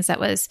the things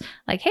that was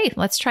like, hey,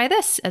 let's try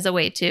this as a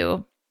way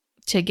to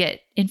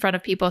get in front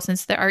of people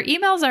since our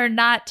emails are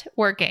not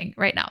working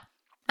right now.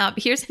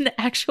 Here's an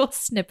actual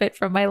snippet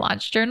from my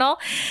launch journal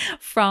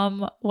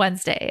from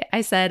Wednesday.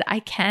 I said, I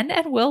can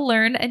and will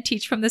learn and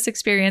teach from this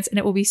experience, and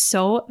it will be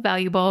so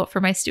valuable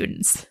for my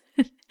students.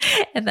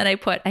 And then I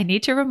put, I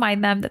need to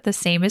remind them that the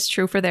same is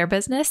true for their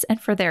business and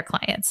for their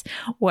clients.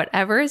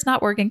 Whatever is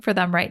not working for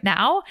them right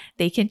now,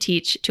 they can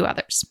teach to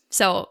others.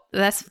 So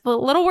that's a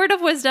little word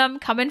of wisdom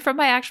coming from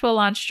my actual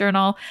launch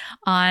journal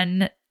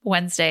on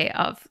Wednesday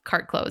of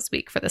cart close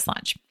week for this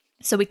launch.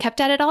 So we kept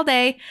at it all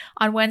day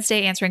on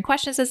Wednesday, answering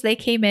questions as they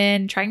came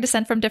in, trying to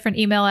send from different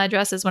email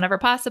addresses whenever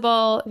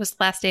possible. It was the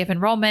last day of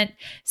enrollment.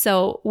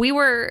 So we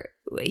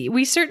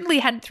certainly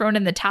hadn't thrown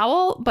in the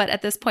towel, but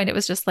at this point it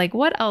was just like,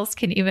 what else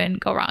can even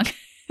go wrong?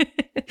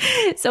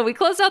 So we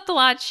closed out the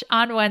launch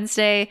on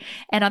Wednesday,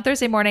 and on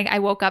Thursday morning, I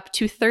woke up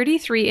to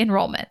 33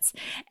 enrollments.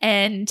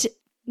 And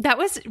that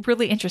was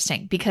really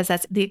interesting because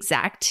that's the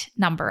exact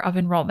number of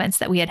enrollments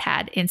that we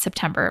had in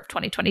September of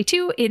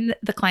 2022 in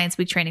the Clients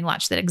Week training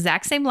launch. That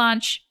exact same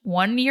launch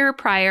 1 year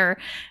prior.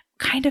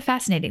 Kind of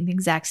fascinating, the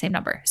exact same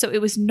number. So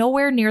it was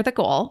nowhere near the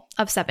goal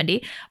of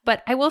 70,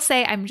 but I will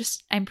say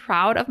I'm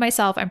proud of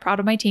myself. I'm proud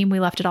of my team. We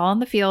left it all on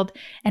the field.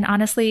 And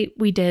honestly,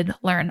 we did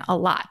learn a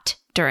lot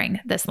during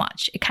this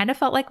launch. It kind of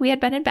felt like we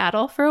had been in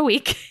battle for a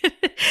week.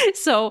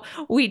 So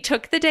we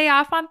took the day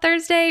off on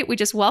Thursday. We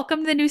just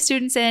welcomed the new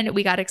students in.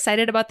 We got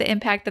excited about the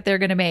impact that they're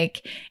going to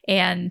make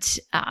and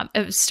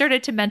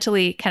started to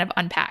mentally kind of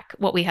unpack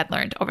what we had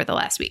learned over the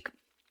last week.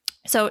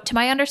 So to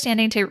my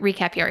understanding, to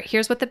recap here,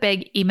 here's what the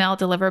big email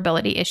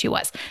deliverability issue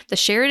was. The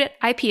shared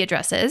IP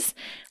addresses,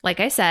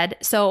 like I said.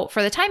 So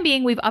for the time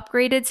being, we've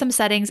upgraded some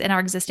settings in our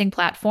existing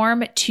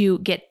platform to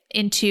get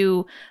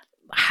into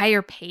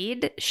higher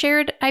paid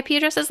shared IP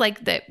addresses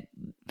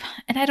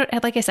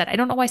and like I said, I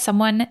don't know why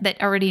someone that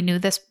already knew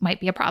this might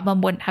be a problem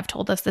wouldn't have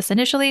told us this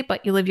initially,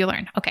 but you live, you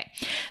learn. Okay.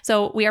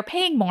 So we are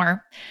paying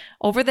more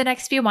over the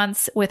next few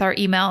months with our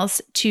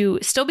emails to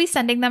still be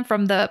sending them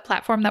from the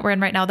platform that we're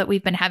in right now that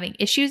we've been having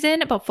issues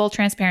in, but full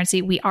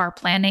transparency, we are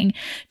planning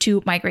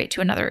to migrate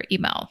to another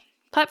email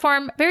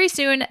platform very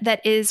soon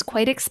that is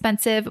quite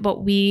expensive,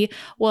 but we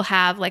will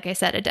have, like I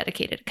said, a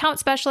dedicated account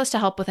specialist to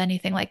help with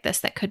anything like this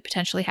that could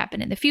potentially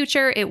happen in the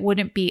future. It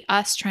wouldn't be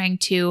us trying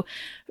to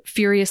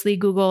furiously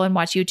Google and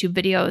watch YouTube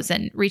videos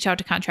and reach out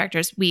to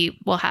contractors. We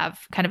will have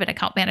kind of an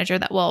account manager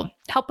that will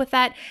help with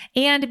that.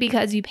 And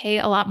because you pay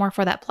a lot more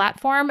for that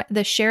platform,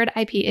 the shared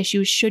IP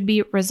issue should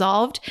be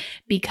resolved,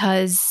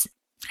 because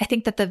I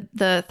think that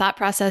the thought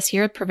process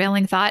here,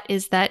 prevailing thought,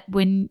 is that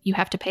when you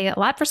have to pay a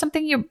lot for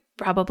something, you're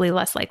probably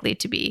less likely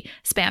to be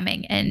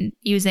spamming and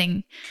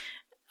using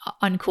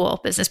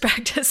uncool business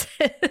practices,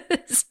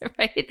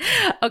 right?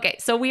 Okay,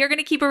 so we are going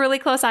to keep a really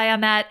close eye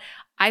on that.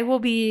 I will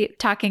be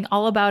talking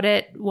all about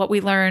it, what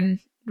we learn,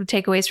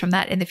 takeaways from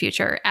that in the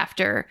future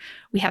after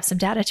we have some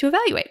data to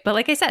evaluate. But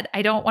like I said,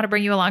 I don't want to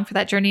bring you along for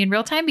that journey in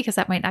real time because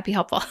that might not be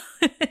helpful.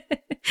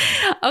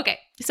 Okay,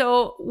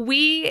 so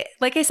we,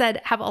 like I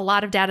said, have a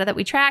lot of data that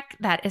we track.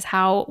 That is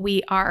how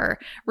we are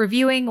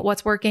reviewing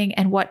what's working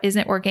and what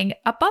isn't working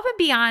above and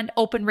beyond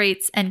open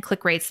rates and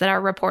click rates that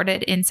are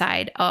reported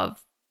inside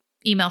of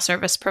email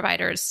service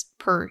providers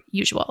per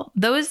usual.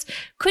 Those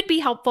could be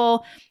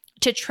helpful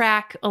to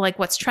track like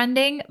what's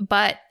trending,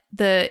 but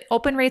the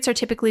open rates are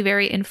typically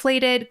very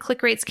inflated.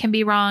 Click rates can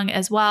be wrong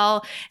as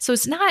well. So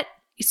it's not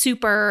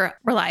super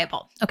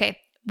reliable. Okay.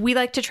 We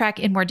like to track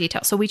in more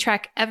detail. So we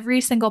track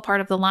every single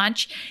part of the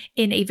launch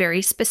in a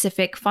very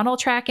specific funnel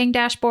tracking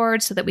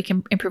dashboard so that we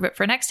can improve it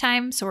for next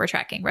time. So we're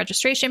tracking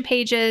registration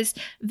pages,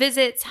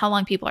 visits, how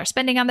long people are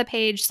spending on the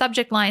page,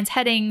 subject lines,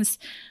 headings,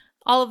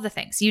 all of the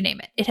things, you name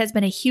it. It has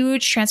been a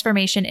huge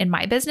transformation in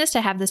my business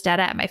to have this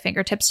data at my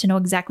fingertips to know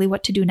exactly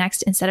what to do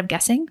next instead of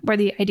guessing where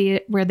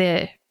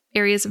the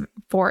areas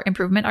for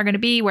improvement are going to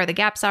be, where the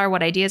gaps are,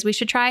 what ideas we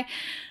should try.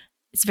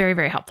 It's very,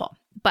 very helpful.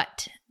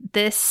 But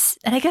this,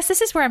 and I guess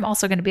this is where I'm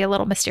also going to be a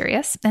little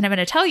mysterious. And I'm going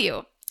to tell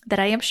you that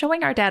I am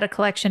showing our data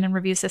collection and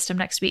review system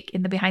next week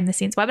in the behind the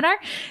scenes webinar.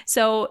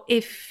 So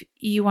if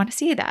you want to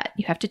see that,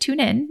 you have to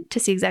tune in to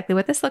see exactly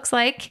what this looks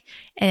like.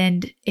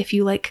 And if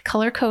you like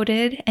color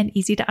coded and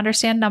easy to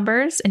understand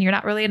numbers, and you're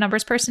not really a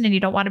numbers person and you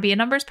don't want to be a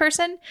numbers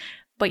person,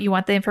 but you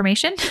want the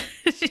information,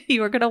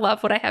 you are going to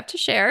love what I have to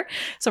share.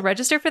 So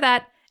register for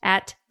that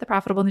at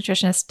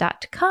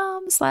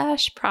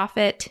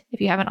theprofitablenutritionist.com/profit if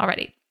you haven't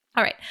already.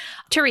 All right.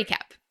 To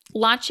recap,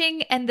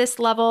 launching and this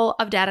level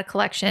of data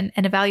collection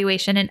and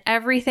evaluation and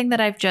everything that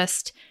I've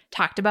just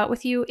talked about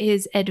with you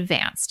is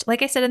advanced.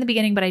 Like I said in the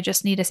beginning, but I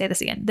just need to say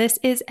this again. This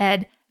is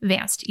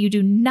advanced. You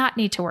do not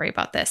need to worry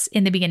about this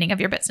in the beginning of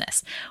your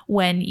business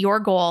when your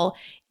goal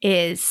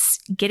is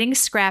getting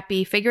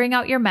scrappy, figuring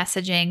out your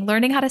messaging,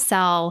 learning how to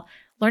sell,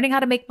 learning how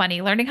to make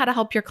money, learning how to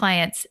help your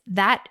clients.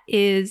 That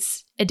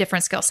is a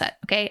different skill set.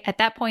 Okay. At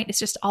that point, it's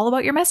just all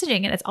about your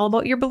messaging and it's all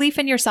about your belief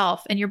in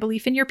yourself and your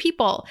belief in your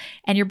people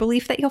and your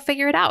belief that you'll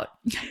figure it out,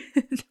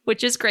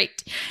 which is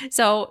great.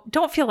 So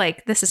don't feel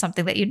like this is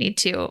something that you need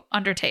to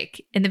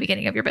undertake in the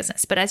beginning of your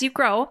business. But as you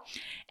grow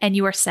and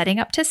you are setting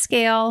up to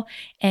scale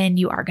and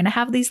you are going to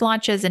have these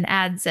launches and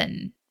ads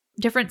and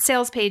different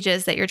sales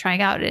pages that you're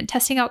trying out and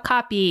testing out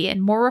copy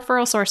and more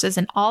referral sources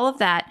and all of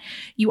that,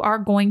 you are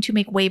going to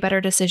make way better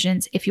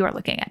decisions if you are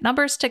looking at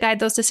numbers to guide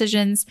those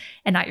decisions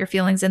and not your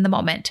feelings in the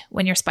moment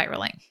when you're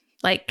spiraling,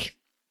 like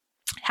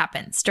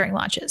happens during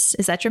launches.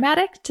 Is that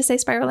dramatic to say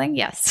spiraling?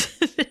 Yes,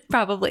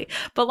 probably.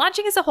 But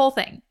launching is a whole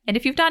thing. And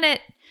if you've done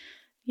it,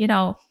 you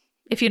know,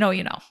 if you know,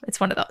 you know. It's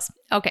one of those.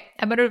 Okay,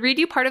 I'm going to read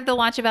you part of the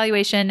launch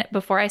evaluation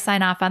before I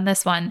sign off on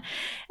this one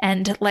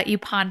and let you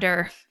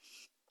ponder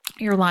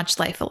your launch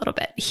life a little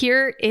bit.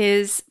 Here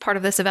is part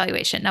of this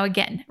evaluation. Now,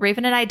 again,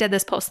 Raven and I did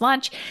this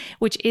post-launch,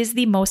 which is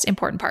the most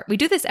important part. We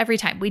do this every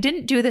time. We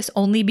didn't do this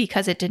only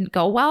because it didn't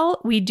go well.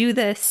 We do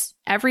this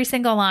every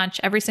single launch,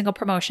 every single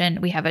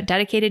promotion. We have a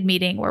dedicated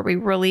meeting where we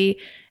really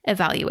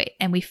evaluate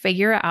and we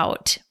figure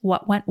out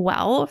what went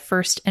well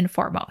first and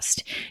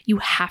foremost. You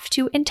have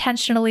to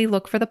intentionally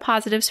look for the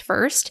positives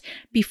first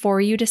before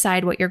you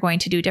decide what you're going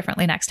to do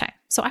differently next time.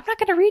 So I'm not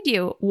going to read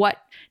you what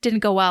didn't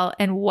go well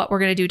and what we're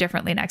going to do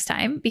differently next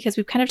time because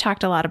we've kind of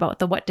talked a lot about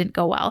the what didn't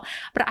go well,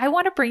 but I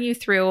want to bring you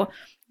through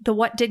the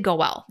what did go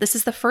well. This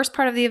is the first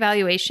part of the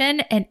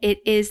evaluation and it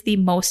is the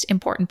most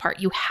important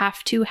part. You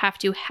have to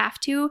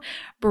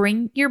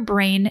bring your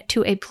brain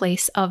to a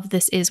place of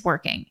this is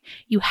working.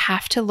 You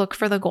have to look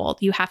for the gold.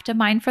 You have to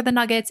mine for the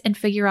nuggets and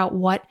figure out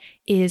what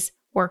is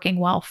working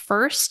well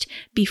first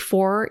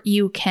before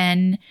you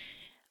can,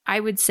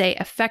 I would say,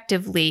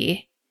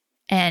 effectively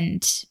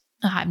and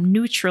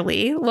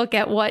neutrally look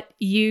at what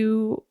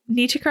you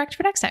need to correct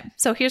for next time.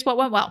 So here's what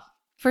went well.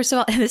 First of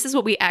all, and this is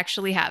what we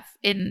actually have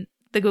in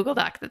the Google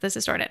Doc that this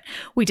is stored in.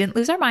 We didn't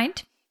lose our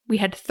mind. We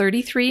had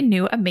 33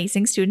 new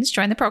amazing students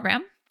join the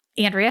program.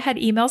 Andrea had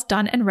emails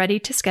done and ready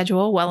to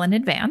schedule well in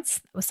advance.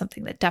 That was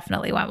something that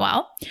definitely went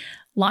well.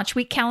 Launch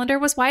week calendar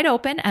was wide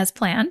open as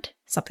planned,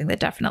 something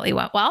that definitely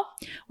went well.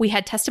 We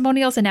had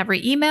testimonials in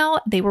every email.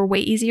 They were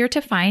way easier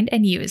to find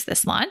and use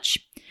this launch.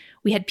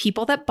 We had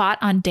people that bought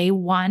on day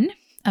one.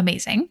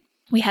 Amazing.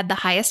 We had the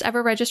highest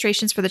ever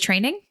registrations for the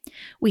training.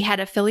 We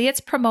had affiliates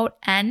promote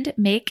and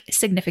make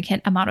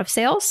significant amount of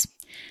sales.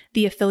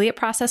 The affiliate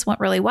process went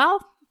really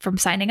well, from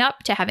signing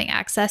up to having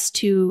access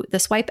to the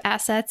swipe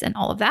assets and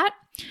all of that.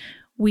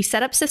 We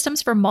set up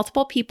systems for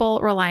multiple people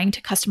relying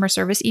to customer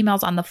service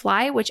emails on the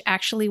fly, which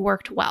actually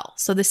worked well.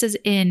 So this is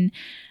in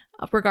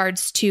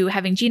regards to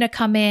having Gina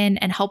come in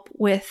and help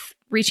with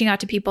reaching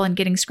out to people and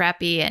getting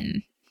scrappy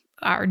and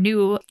our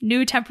new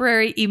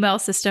temporary email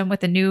system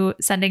with a new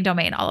sending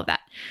domain, all of that.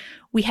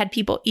 We had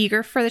people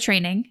eager for the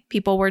training.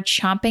 People were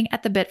chomping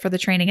at the bit for the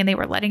training and they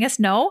were letting us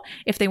know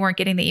if they weren't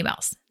getting the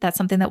emails. That's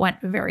something that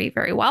went very,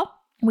 very well.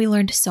 We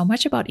learned so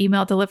much about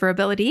email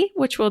deliverability,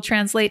 which will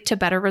translate to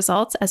better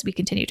results as we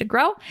continue to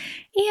grow.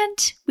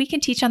 And we can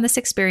teach on this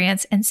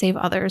experience and save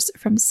others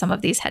from some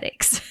of these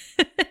headaches.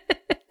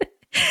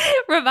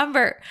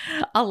 Remember,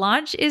 a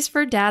launch is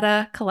for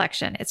data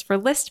collection. It's for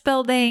list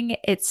building.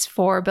 It's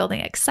for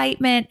building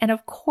excitement. And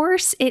of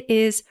course, it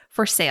is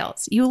for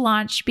sales. You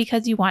launch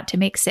because you want to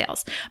make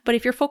sales. But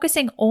if you're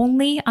focusing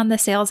only on the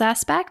sales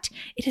aspect,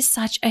 it is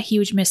such a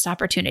huge missed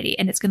opportunity.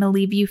 And it's going to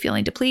leave you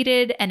feeling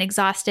depleted and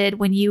exhausted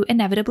when you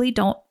inevitably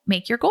don't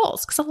make your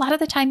goals. Because a lot of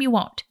the time you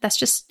won't. That's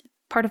just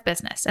part of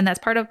business. And that's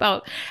part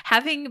about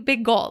having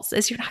big goals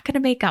is you're not going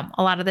to make them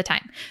a lot of the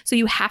time. So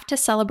you have to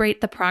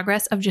celebrate the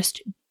progress of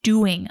just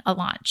doing a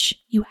launch.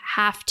 You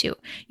have to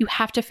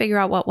figure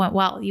out what went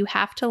well. You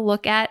have to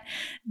look at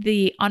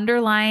the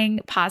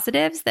underlying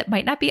positives that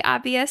might not be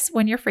obvious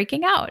when you're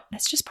freaking out.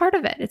 That's just part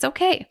of it. It's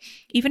okay.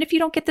 Even if you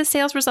don't get the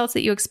sales results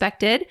that you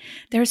expected,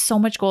 there's so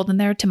much gold in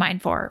there to mine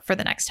for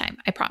the next time.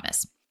 I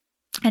promise.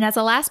 And as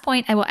a last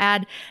point, I will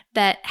add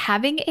that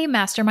having a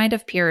mastermind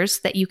of peers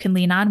that you can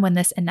lean on when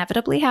this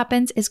inevitably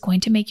happens is going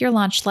to make your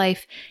launch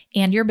life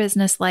and your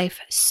business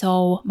life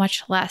so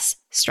much less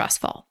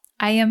stressful.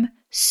 I am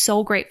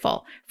so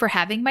grateful for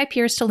having my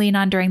peers to lean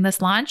on during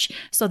this launch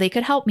so they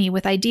could help me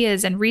with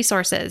ideas and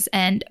resources.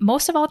 And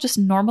most of all, just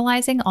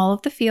normalizing all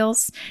of the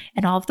feels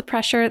and all of the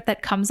pressure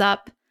that comes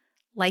up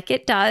like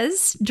it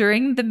does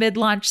during the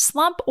mid-launch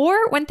slump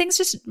or when things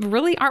just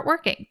really aren't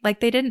working like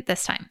they didn't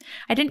this time.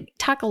 I didn't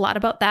talk a lot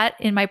about that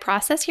in my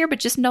process here, but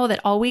just know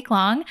that all week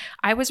long,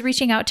 I was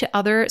reaching out to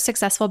other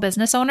successful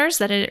business owners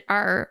that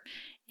are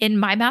in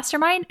my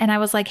mastermind. And I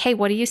was like, hey,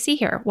 what do you see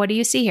here? What do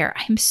you see here?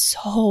 I'm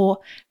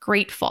so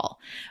grateful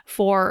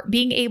for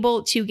being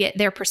able to get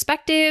their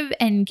perspective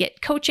and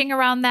get coaching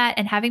around that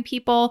and having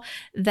people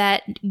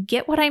that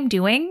get what I'm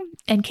doing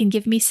and can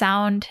give me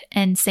sound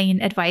and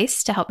sane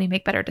advice to help me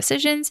make better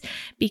decisions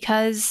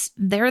because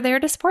they're there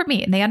to support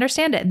me and they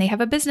understand it and they have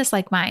a business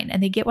like mine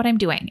and they get what I'm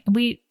doing. And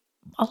we,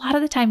 a lot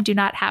of the time, do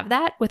not have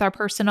that with our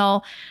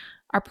personal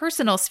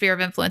sphere of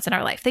influence in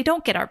our life. They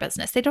don't get our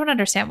business. They don't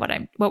understand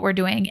what we're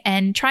doing.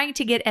 And trying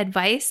to get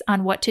advice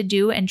on what to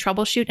do and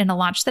troubleshoot in a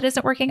launch that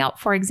isn't working out,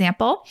 for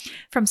example,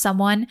 from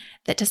someone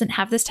that doesn't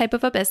have this type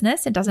of a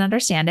business and doesn't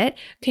understand it,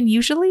 can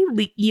usually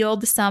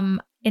yield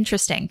some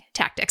interesting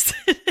tactics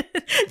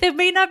that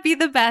may not be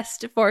the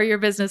best for your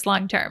business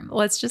long term.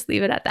 Let's just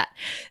leave it at that.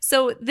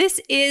 So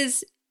this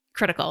is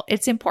critical.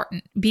 It's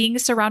important. Being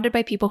surrounded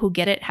by people who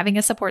get it, having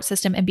a support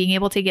system, and being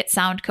able to get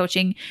sound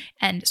coaching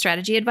and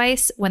strategy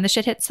advice when the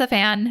shit hits the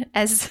fan,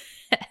 as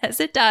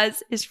it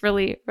does, is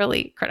really,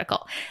 really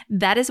critical.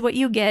 That is what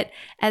you get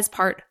as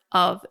part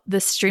of the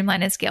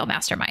Streamline and Scale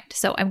Mastermind.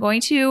 So I'm going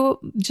to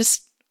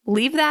just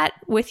leave that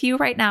with you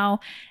right now.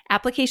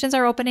 Applications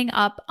are opening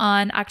up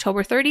on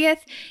October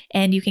 30th,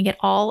 and you can get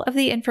all of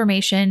the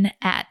information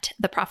at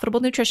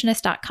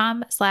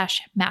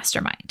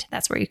theprofitablenutritionist.com/mastermind.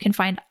 That's where you can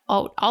find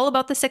out all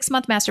about the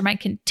 6-month mastermind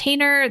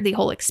container, the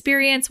whole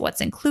experience,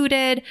 what's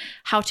included,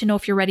 how to know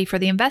if you're ready for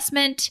the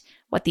investment,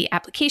 what the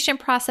application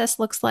process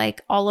looks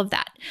like, all of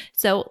that.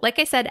 So like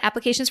I said,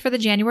 applications for the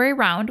January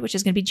round, which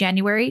is going to be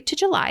January to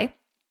July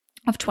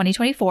of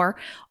 2024,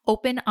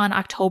 open on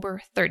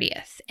October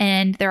 30th.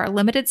 And there are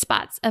limited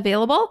spots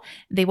available.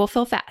 They will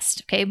fill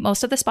fast. Okay.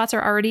 Most of the spots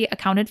are already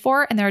accounted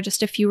for and there are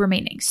just a few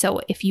remaining.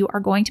 So if you are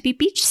going to be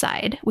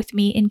beachside with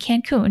me in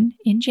Cancun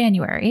in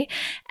January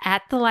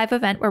at the live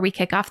event where we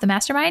kick off the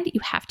mastermind, you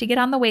have to get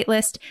on the wait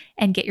list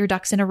and get your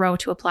ducks in a row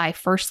to apply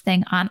first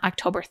thing on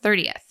October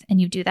 30th.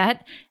 And you do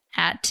that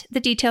at the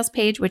details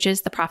page, which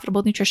is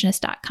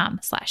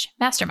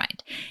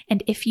theprofitablenutritionist.com/mastermind.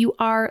 And if you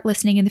are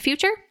listening in the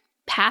future,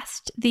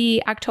 past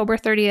the October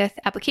 30th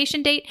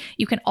application date,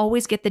 you can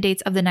always get the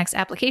dates of the next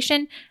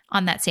application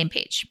on that same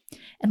page.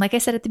 And like I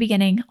said at the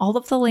beginning, all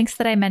of the links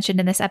that I mentioned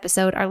in this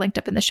episode are linked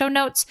up in the show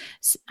notes.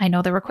 I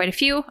know there were quite a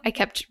few. I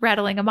kept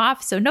rattling them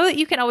off. So know that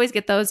you can always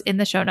get those in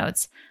the show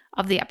notes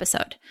of the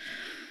episode.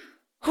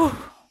 Whew,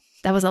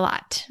 that was a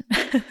lot.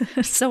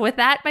 So with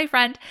that, my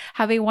friend,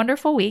 have a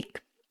wonderful week.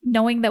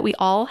 Knowing that we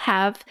all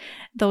have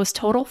those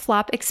total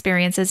flop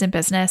experiences in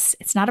business.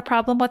 It's not a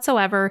problem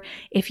whatsoever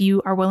if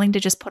you are willing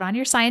to just put on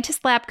your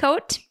scientist lab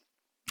coat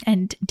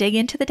and dig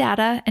into the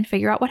data and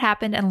figure out what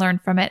happened and learn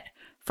from it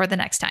for the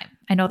next time.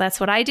 I know that's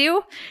what I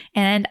do,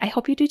 and I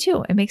hope you do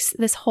too. It makes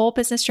this whole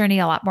business journey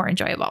a lot more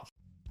enjoyable.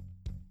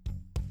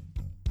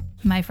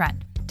 My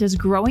friend, does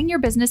growing your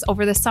business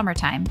over the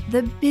summertime,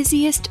 the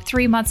busiest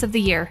 3 months of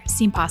the year,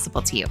 seem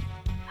possible to you?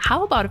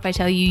 How about if I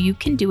tell you you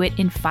can do it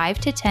in 5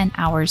 to 10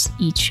 hours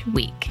each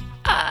week?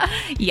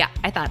 Yeah,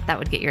 I thought that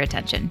would get your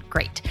attention.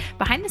 Great.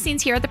 Behind the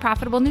scenes here at the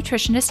Profitable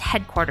Nutritionist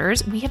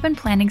headquarters, we have been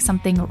planning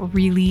something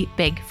really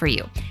big for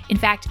you. In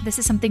fact, this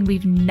is something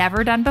we've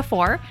never done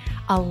before,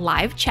 a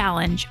live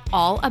challenge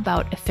all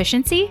about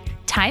efficiency,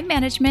 time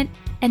management,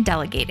 and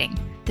delegating.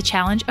 The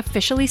challenge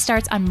officially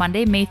starts on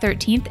Monday, May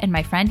 13th, and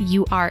my friend,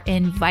 you are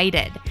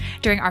invited.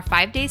 During our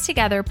 5 days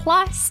together,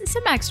 plus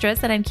some extras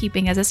that I'm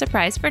keeping as a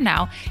surprise for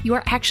now, you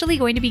are actually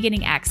going to be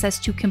getting access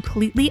to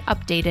completely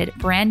updated,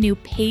 brand new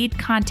paid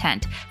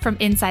content from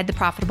inside the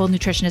Profitable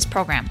Nutritionist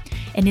program.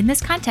 And in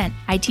this content,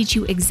 I teach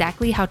you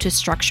exactly how to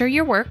structure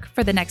your work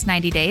for the next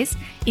 90 days,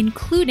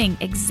 including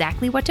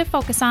exactly what to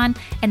focus on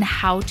and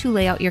how to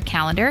lay out your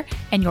calendar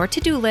and your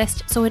to-do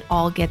list so it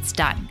all gets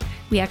done.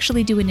 We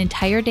actually do an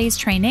entire day's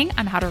training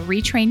on how to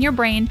retrain your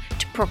brain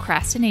to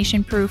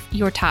procrastination-proof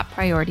your top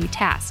priority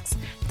tasks.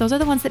 Those are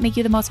the ones that make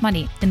you the most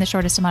money in the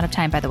shortest amount of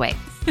time, by the way.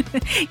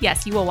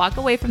 Yes, you will walk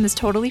away from this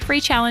totally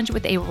free challenge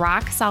with a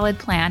rock-solid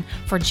plan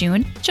for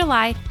June,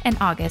 July, and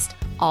August,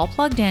 all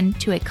plugged in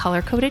to a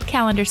color-coded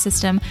calendar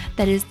system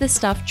that is the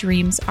stuff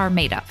dreams are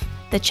made of.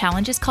 The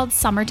challenge is called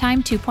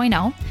Summertime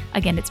 2.0.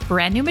 Again, it's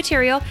brand new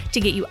material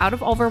to get you out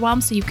of overwhelm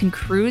so you can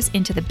cruise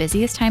into the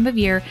busiest time of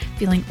year,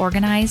 feeling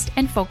organized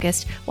and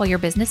focused while your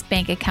business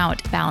bank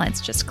account balance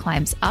just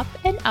climbs up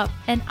and up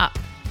and up.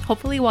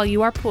 Hopefully while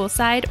you are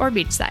poolside or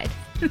beachside.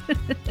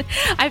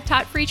 I've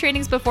taught free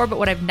trainings before, but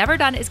what I've never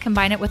done is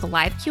combine it with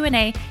live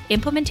Q&A,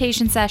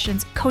 implementation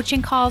sessions,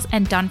 coaching calls,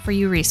 and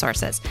done-for-you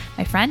resources.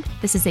 My friend,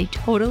 this is a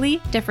totally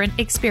different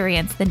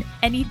experience than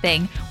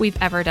anything we've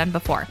ever done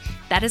before.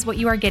 That is what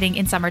you are getting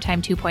in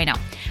Summertime 2.0.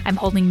 I'm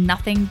holding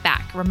nothing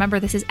back. Remember,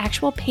 this is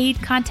actual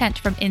paid content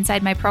from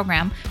inside my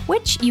program,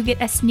 which you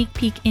get a sneak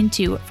peek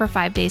into for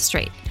 5 days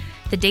straight.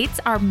 The dates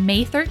are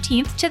May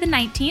 13th to the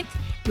 19th.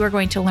 You are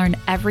going to learn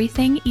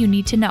everything you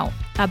need to know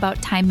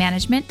about time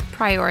management,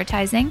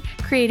 prioritizing,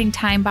 creating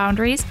time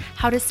boundaries,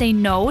 how to say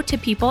no to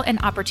people and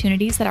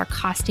opportunities that are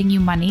costing you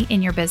money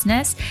in your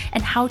business,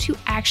 and how to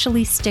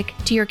actually stick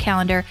to your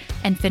calendar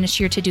and finish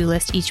your to-do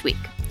list each week,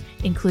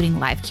 including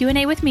live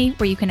Q&A with me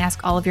where you can ask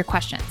all of your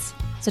questions.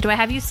 So do I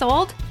have you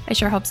sold? I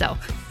sure hope so.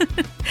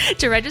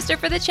 To register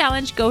for the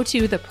challenge, go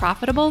to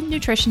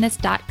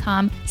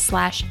theprofitablenutritionist.com/time,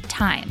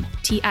 Time.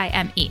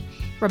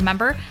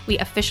 Remember, we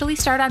officially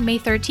start on May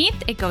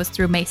 13th. It goes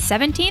through May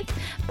 17th,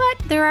 but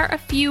there are a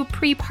few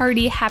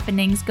pre-party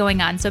happenings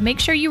going on, so make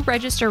sure you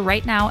register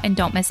right now and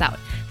don't miss out.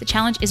 The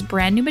challenge is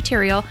brand new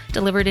material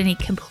delivered in a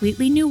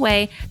completely new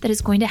way that is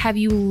going to have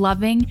you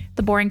loving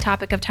the boring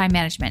topic of time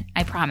management,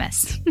 I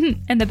promise.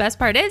 And the best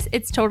part is,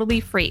 it's totally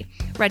free.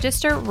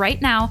 Register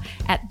right now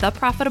at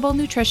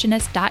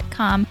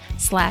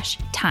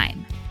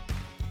theprofitablenutritionist.com/time.